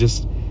government buses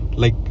just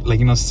like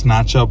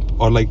snatch up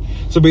or like,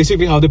 so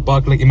basically how they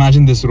park, like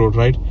imagine this road,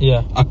 right?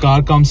 A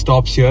car comes,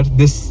 stops here,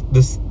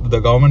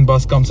 the government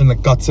bus comes and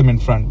like cuts him in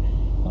front.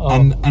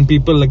 And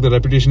people, like the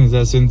reputation is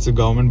there, since the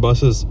government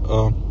buses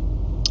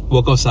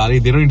work off salary,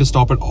 they don't need to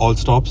stop at all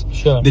stops.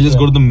 They just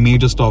go to the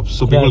major stops,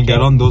 so people get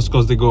on those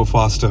because they go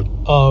faster.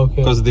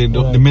 Because they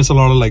miss a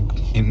lot of like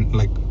in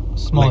like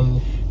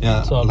small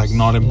stops. Like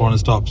not important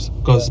stops,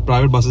 because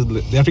private buses,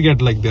 they have to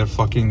get like their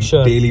fucking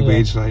daily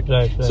wage, right?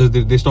 So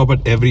they stop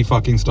at every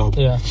fucking stop.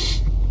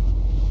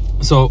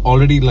 So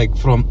already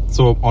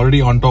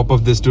already on top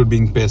of this dude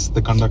being pissed,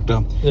 the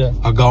conductor,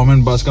 a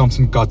government bus comes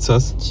and cuts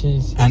us.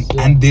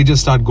 And they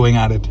just start going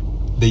at it.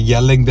 They're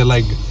yelling, they're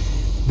like,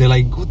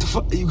 what the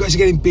fuck? You guys are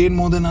getting paid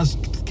more than us.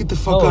 Get the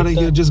fuck out of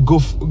here. Just go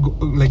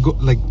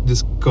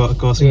just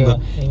cursing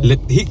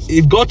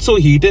it got so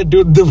heated,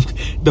 dude.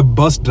 The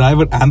bus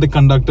driver and the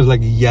conductor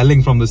like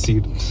yelling from the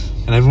seat,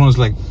 and everyone was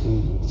like,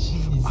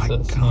 I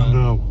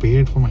can't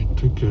paid for my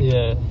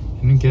ticket.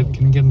 Can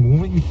you get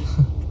moving?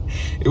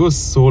 It was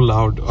so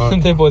loud.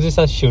 They both just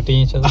start shooting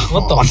each other.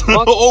 What the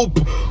fuck? Oh,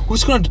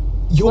 who's gonna?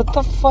 What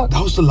the fuck?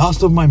 That was the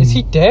last of my. Is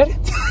he dead?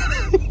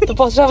 The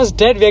bus driver's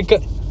dead.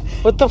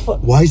 What the fuck?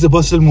 Why is the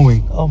bus still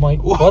moving? Oh my!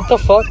 What the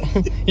fuck?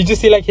 You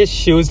just see like his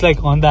shoes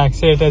like on the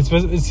accelerator.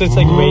 It's just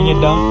like weighing it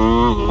down.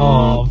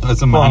 Oh,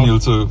 that's a manual,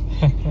 so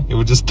it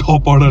would just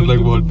top out at like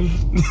what?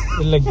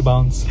 It'll like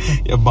bounce.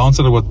 Bounce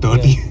at about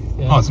 30.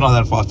 No, it's not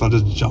that fast. I'll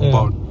just jump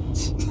out.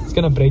 It's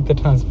gonna break the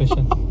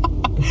transmission.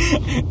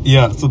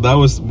 So that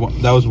was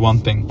one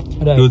thing.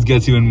 Dude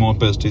gets even more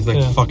pissed. He's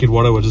like, fuck it,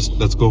 whatever. Just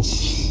let's go.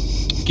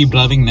 Keep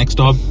driving. Next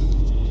stop.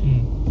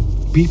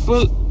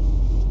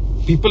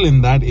 People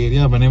in that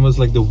area, when it was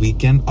like the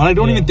weekend, or I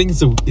don't even think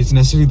it's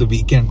necessarily the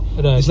weekend.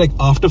 It's like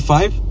after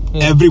 5,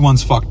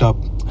 everyone's fucked up.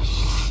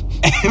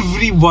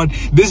 Everyone.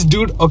 This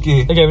dude,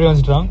 okay. Like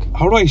everyone's drunk?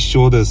 How do I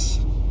show this?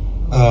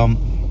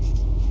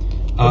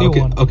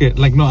 Okay.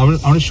 Like no, I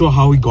want to show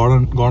how he got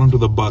onto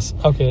the bus.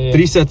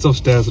 3 sets of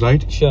stairs,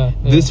 right?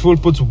 This fool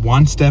puts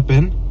 1 step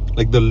in,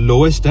 like the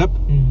lowest step,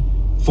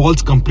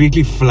 falls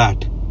completely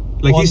flat.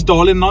 Like he's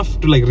tall enough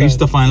to like reach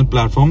the final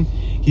platform.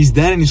 He's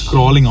there and he's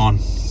crawling on.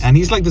 And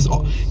he's like this.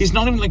 He's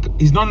not even like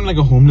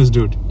a homeless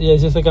dude. Yeah,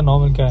 he's just like a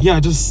normal guy. Yeah,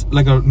 just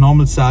like a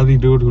normal salary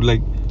dude who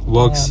like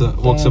works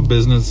a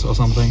business or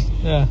something.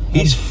 Yeah.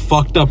 He's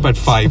fucked up at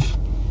 5.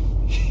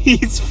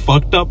 He's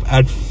fucked up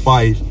at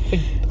 5.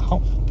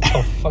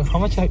 Like, how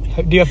much do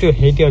you have to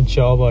hate your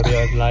job or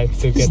your life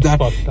to get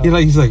fucked up?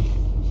 He's like.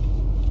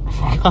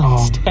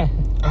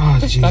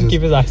 Jesus. Can't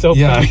keep his eyes open.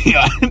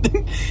 Yeah.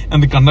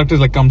 And the conductor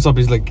like comes up,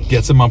 he's like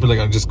gets him up and like,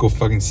 I'll just go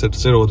fucking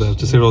sit over there,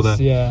 just sit over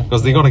there. Yeah.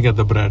 Because they gotta get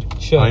the bread.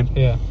 Right?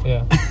 Yeah.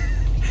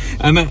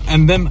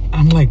 and then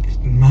I'm like,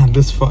 man,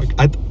 this fuck.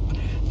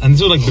 And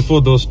so like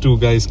before those 2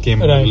 guys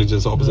came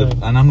religious opposite,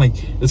 and I'm like,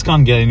 this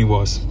can't get any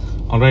worse.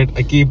 Alright,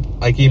 I keep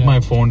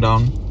my phone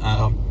down,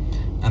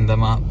 and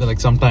then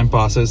like some time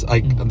passes.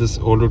 This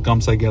old dude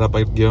comes, I get up,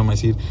 I give him my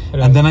seat,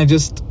 and then I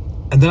just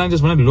And then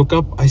when I look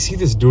up, I see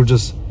this dude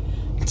just.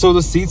 So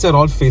the seats are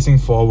all facing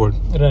forward.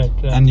 Right.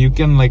 And you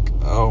can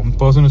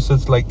person who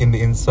sits in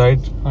the inside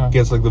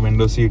gets the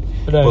window seat.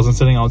 Right. Person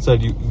sitting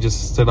outside, you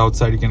just sit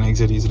outside. You can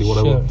exit easily.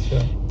 Whatever.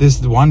 Sure.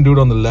 This one dude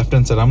on the left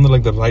hand side. I'm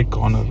the right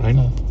corner, right?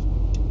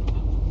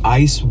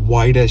 Eyes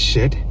wide as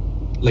shit,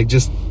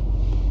 just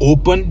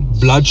open,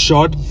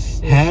 bloodshot,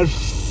 hair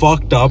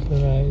fucked up.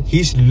 Right.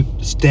 He's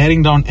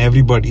staring down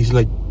everybody. He's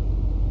like,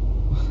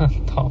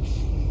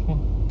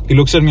 he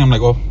looks at me. I'm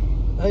like, oh,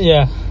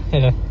 yeah.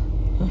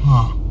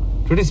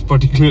 Today's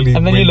particularly.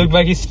 And then you look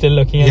back. He's still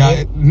looking at you.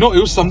 Yeah, no, it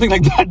was something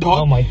like that, dog.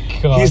 Oh my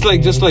god. He's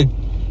just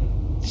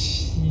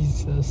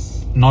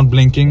Jesus. Not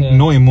blinking,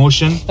 no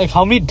emotion.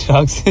 How many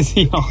drugs is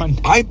he on?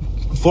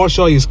 For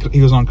sure,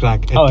 he was on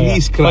crack. At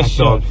least crack,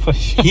 dog. For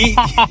sure. He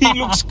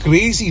looks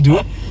crazy,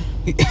 dude.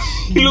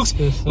 He looks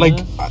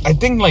I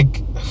think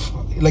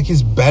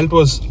his belt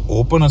was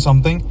open or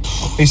something.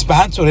 His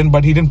pants were in,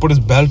 but he didn't put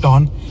his belt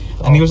on,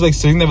 and he was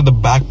sitting there with the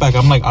backpack.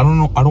 I'm like, I don't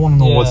know. I don't want to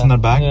know what's in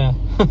that bag. Yeah.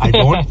 I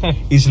don't.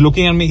 He's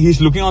looking at me. He's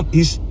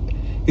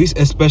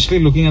especially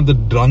looking at the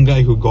drunk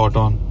guy who got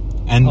on,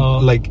 and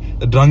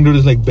the drunk dude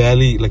is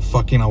barely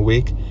fucking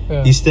awake.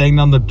 Yeah. He's staring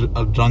down the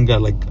drunk guy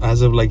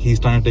as if he's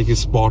trying to take his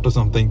spot or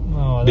something,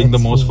 being the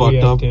most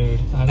fucked up. Dude.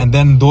 And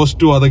then those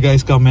two other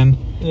guys come in,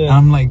 and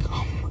I'm like,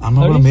 I'm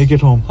not gonna make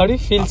it home. How do you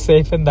feel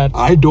safe in that?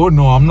 I don't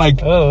know. I'm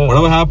like,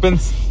 whatever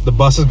happens, the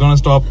bus is gonna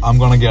stop. I'm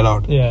gonna get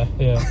out. Yeah.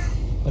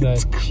 Right.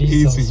 It's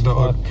crazy,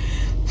 dog.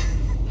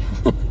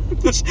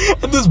 This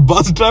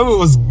bus driver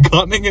was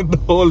gunning in the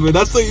whole way.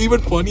 That's the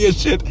even funnier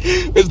shit.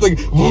 It's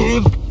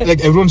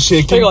everyone's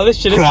shaking. All this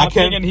shit is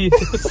happening and he's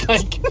just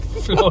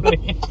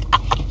floating.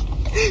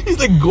 He's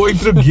going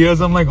through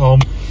gears. I'm like, all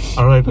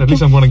right, at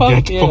least I'm gonna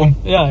get home.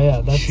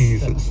 Yeah. That's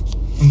Jesus.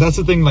 And that's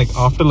the thing.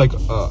 After I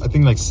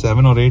think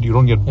 7 or 8, you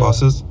don't get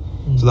buses.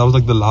 So that was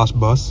the last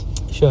bus.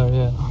 Sure.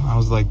 Yeah. I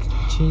was like,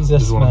 Jesus, I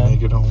just want to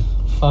make it home.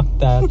 Fuck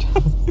that.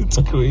 It's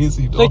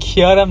crazy, dog.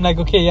 Here I'm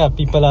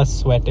people are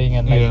sweating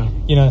and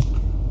there's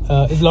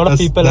a lot of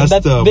people and they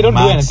don't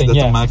do anything. That's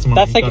the maximum.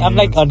 That's I'm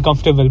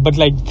uncomfortable, but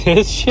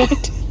this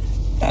shit.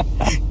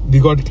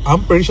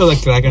 I'm pretty sure that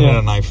crackhead had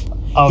a knife.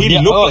 He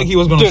looked like he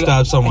was going to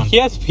stab someone.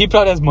 He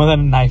probably has more than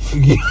a knife.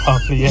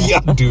 Yeah,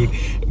 dude.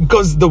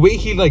 Because the way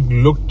he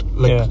looked,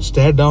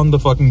 stared down the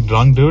fucking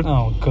drunk dude.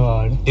 Oh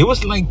god. It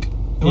was like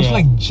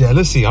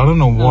jealousy. I don't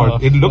know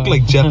what. It looked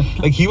like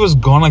he was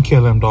gonna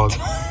kill him, dog.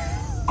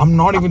 I'm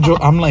not even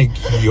joking. I'm like,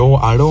 yo,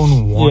 I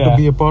don't want to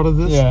be a part of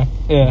this. Yeah.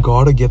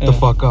 Gotta get the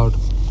fuck out.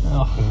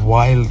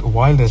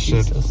 Wild as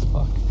shit.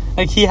 Fuck.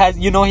 He has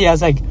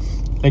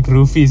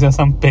roofies or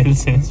some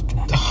pills in his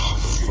blood.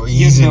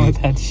 Easily.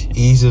 That shit.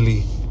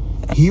 Easily.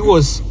 He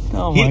was.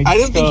 I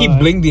don't think he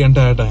blinked the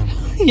entire time.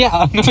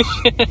 Yeah, no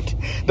shit.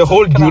 The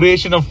whole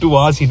duration of 2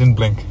 hours, he didn't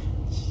blink.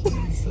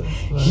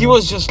 He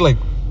was just look.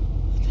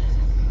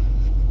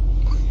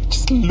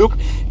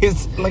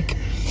 His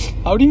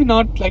How do you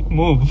not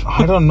move?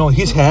 I don't know.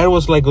 His hair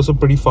was also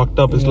pretty fucked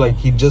up. It's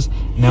he just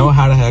never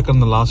had a haircut in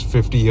the last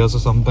 50 years or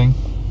something.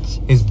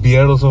 His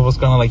beard also was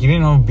kind of he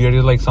didn't have a beard. He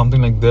was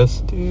something like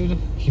this. Dude.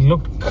 He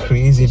looked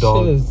crazy,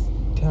 dog. Shit is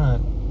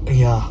done.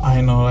 Yeah,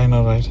 I know,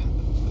 right.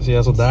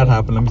 So that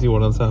happened. Let me see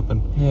what else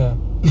happened. Yeah.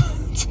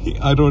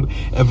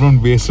 Everyone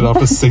wasted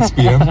after 6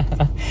 p.m.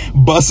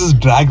 Buses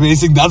drag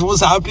racing. That's what's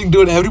happening,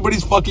 dude.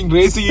 Everybody's fucking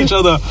racing each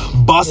other.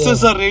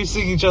 Buses are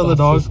racing each other,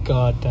 dog.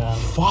 Goddamn.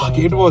 Fuck,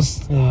 it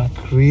was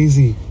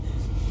crazy.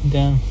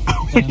 Damn.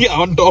 Yeah,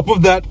 on top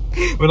of that,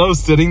 when I was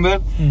sitting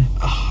there,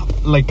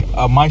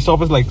 my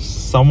stop is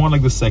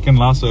somewhat the second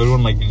last, so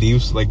everyone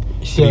leaves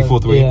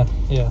 3/4 way.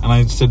 Yeah. And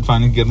I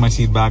finally get my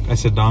seat back. I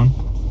sit down.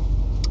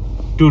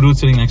 2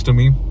 dudes sitting next to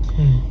me.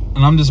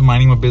 And I'm just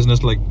minding my business,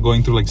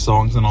 going through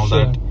songs and all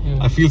that.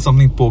 Yeah. I feel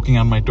something poking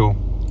at my toe.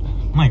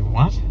 I'm like,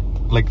 what?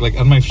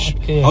 At my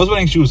I was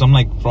wearing shoes. I'm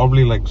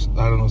probably I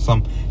don't know,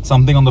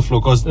 something on the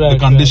floor, because the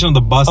condition of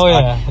the bus.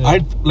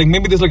 I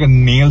maybe there's a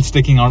nail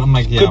sticking out. I'm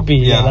could be.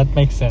 Yeah, that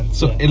makes sense.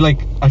 So it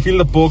I feel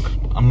the poke.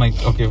 I'm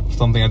okay,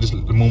 something. I just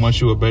move my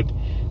shoe a bit.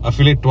 I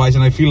feel it twice,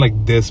 and I feel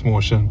this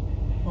motion.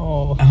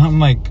 Oh. And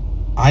I'm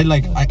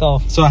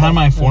so I have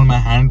my phone in my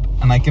hand,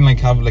 and I can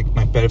have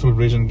my peripheral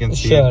vision can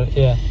see it.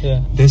 Yeah.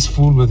 This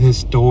fool with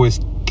his toe is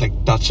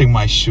touching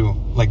my shoe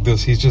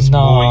this. He's just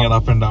moving it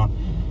up and down.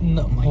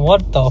 No,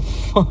 what the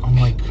fuck? I'm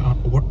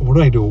what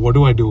do I do? What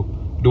do I do?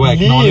 Do I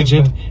acknowledge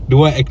it?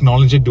 Do I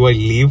acknowledge it? Do I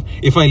leave?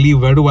 If I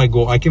leave, where do I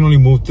go? I can only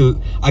move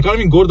I can't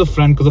even go to the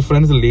front, because the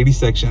front is the ladies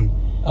section.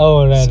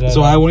 Oh, right.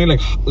 So I only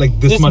this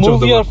just much move of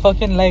the your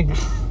fucking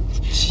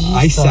Jesus,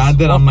 I sat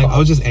there. I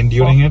was just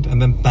enduring it,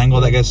 and then thank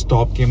God that guy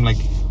stopped. Came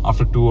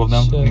after 2 of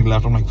them, and he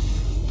left. I'm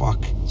fuck.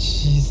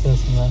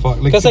 Jesus, man.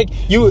 Fuck. Because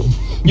you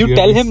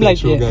tell him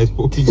guys you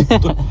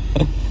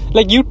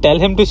tell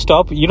him to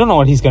stop. You don't know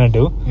what he's gonna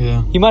do.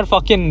 Yeah. He might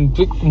fucking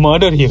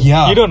murder you.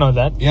 Yeah. You don't know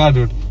that. Yeah,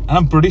 dude. And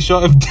I'm pretty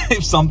sure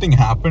if something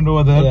happened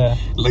over there,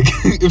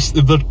 if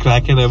that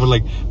crackhead ever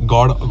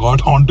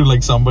got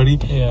onto somebody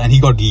and he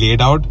got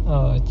laid out,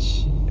 oh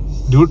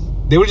jeez, dude,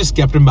 they would just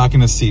kept him back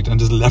in his seat and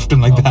just left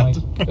him that. Oh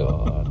my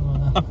god,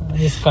 man.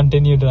 Just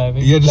continue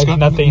driving. Yeah, just like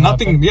nothing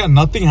happened. Yeah,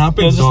 nothing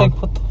happens. You're just dog.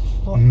 like, what the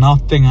fuck?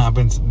 Nothing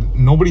happens.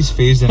 Nobody's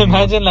phased anymore.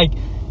 Imagine like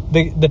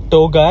the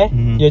tow guy.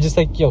 You're just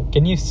like, yo,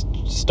 can you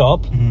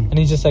stop? And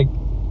he's just like,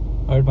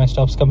 alright, my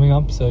stop's coming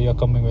up, so you're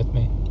coming with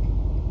me.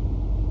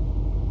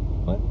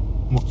 What?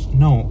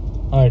 No.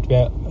 Alright,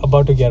 we're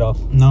about to get off.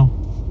 No.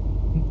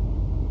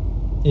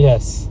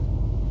 Yes.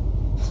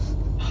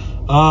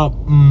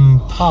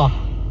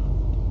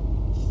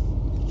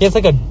 He has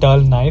like a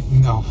dull knife.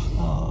 No.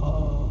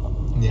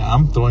 Yeah,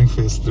 I'm throwing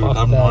fists, dude.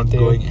 I'm not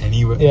going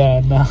anywhere. Yeah,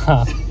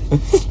 nah.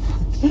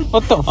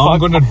 What the fuck? I'm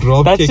gonna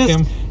drop kick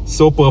him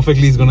so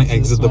perfectly he's gonna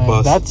exit the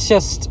bus. That's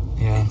just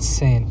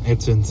insane.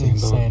 It's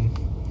insane.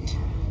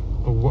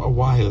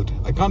 Wild.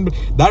 I can't be.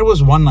 That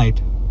was one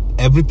night.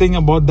 Everything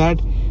about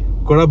that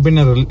could have been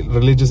a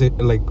religious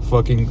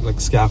fucking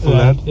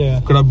scaffold.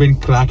 Yeah. Could have been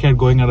crackhead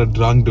going at a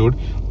drunk dude.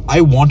 I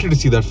wanted to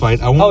see that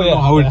fight. I want to know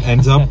how it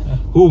ends up.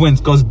 Who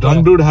wins? Because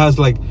drunk dude has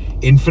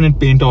infinite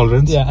pain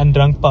tolerance. Yeah, and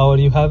drunk power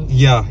you have.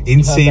 Yeah,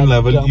 insane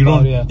level. You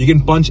don't. You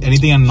can punch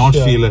anything and not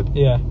feel it.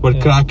 Yeah. But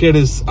crackhead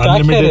is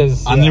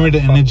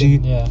unlimited energy.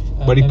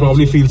 But he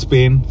probably feels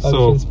pain.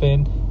 So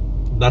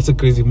that's a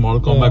crazy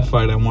Mortal Kombat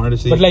fight I wanted to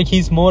see. But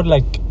he's more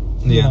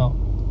you know,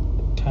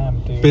 damn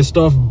dude. Pissed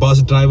off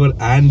bus driver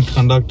and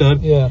conductor.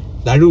 Yeah.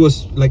 That dude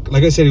was like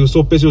I said, he was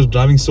so pissed. He was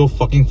driving so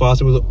fucking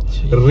fast. It was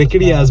a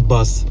rickety ass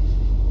bus.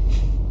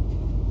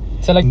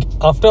 So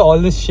after all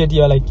this shit,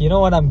 you're like, you know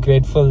what? I'm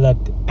grateful that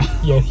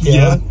you're here.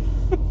 Yeah.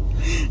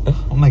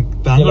 I'm like,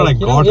 thank God I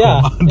got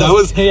home. I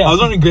was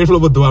not even grateful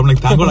about Dubai. I'm like,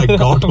 thank God I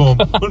got home.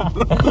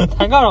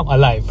 Thank God I'm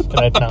alive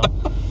right now.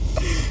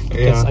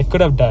 Because I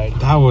could have died.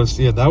 That was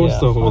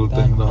the whole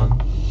thing,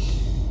 dog.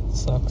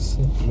 Sucks.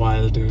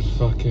 Wild, dude.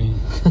 Fucking.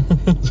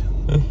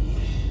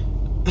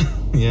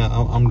 Yeah,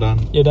 I'm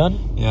done. You're done?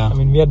 Yeah. I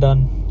mean, we are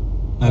done.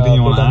 Anything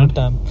you want to add?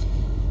 Time.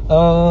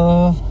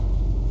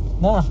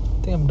 Nah, I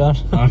think I'm done.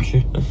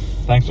 Okay.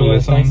 Thanks for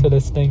listening. Thanks for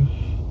listening.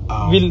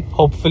 We'll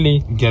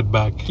hopefully get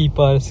back. Keep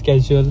our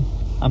schedule.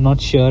 I'm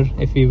not sure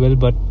if we will,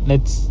 but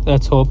let's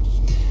hope.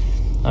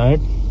 Alright.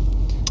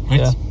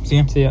 See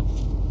ya. See ya.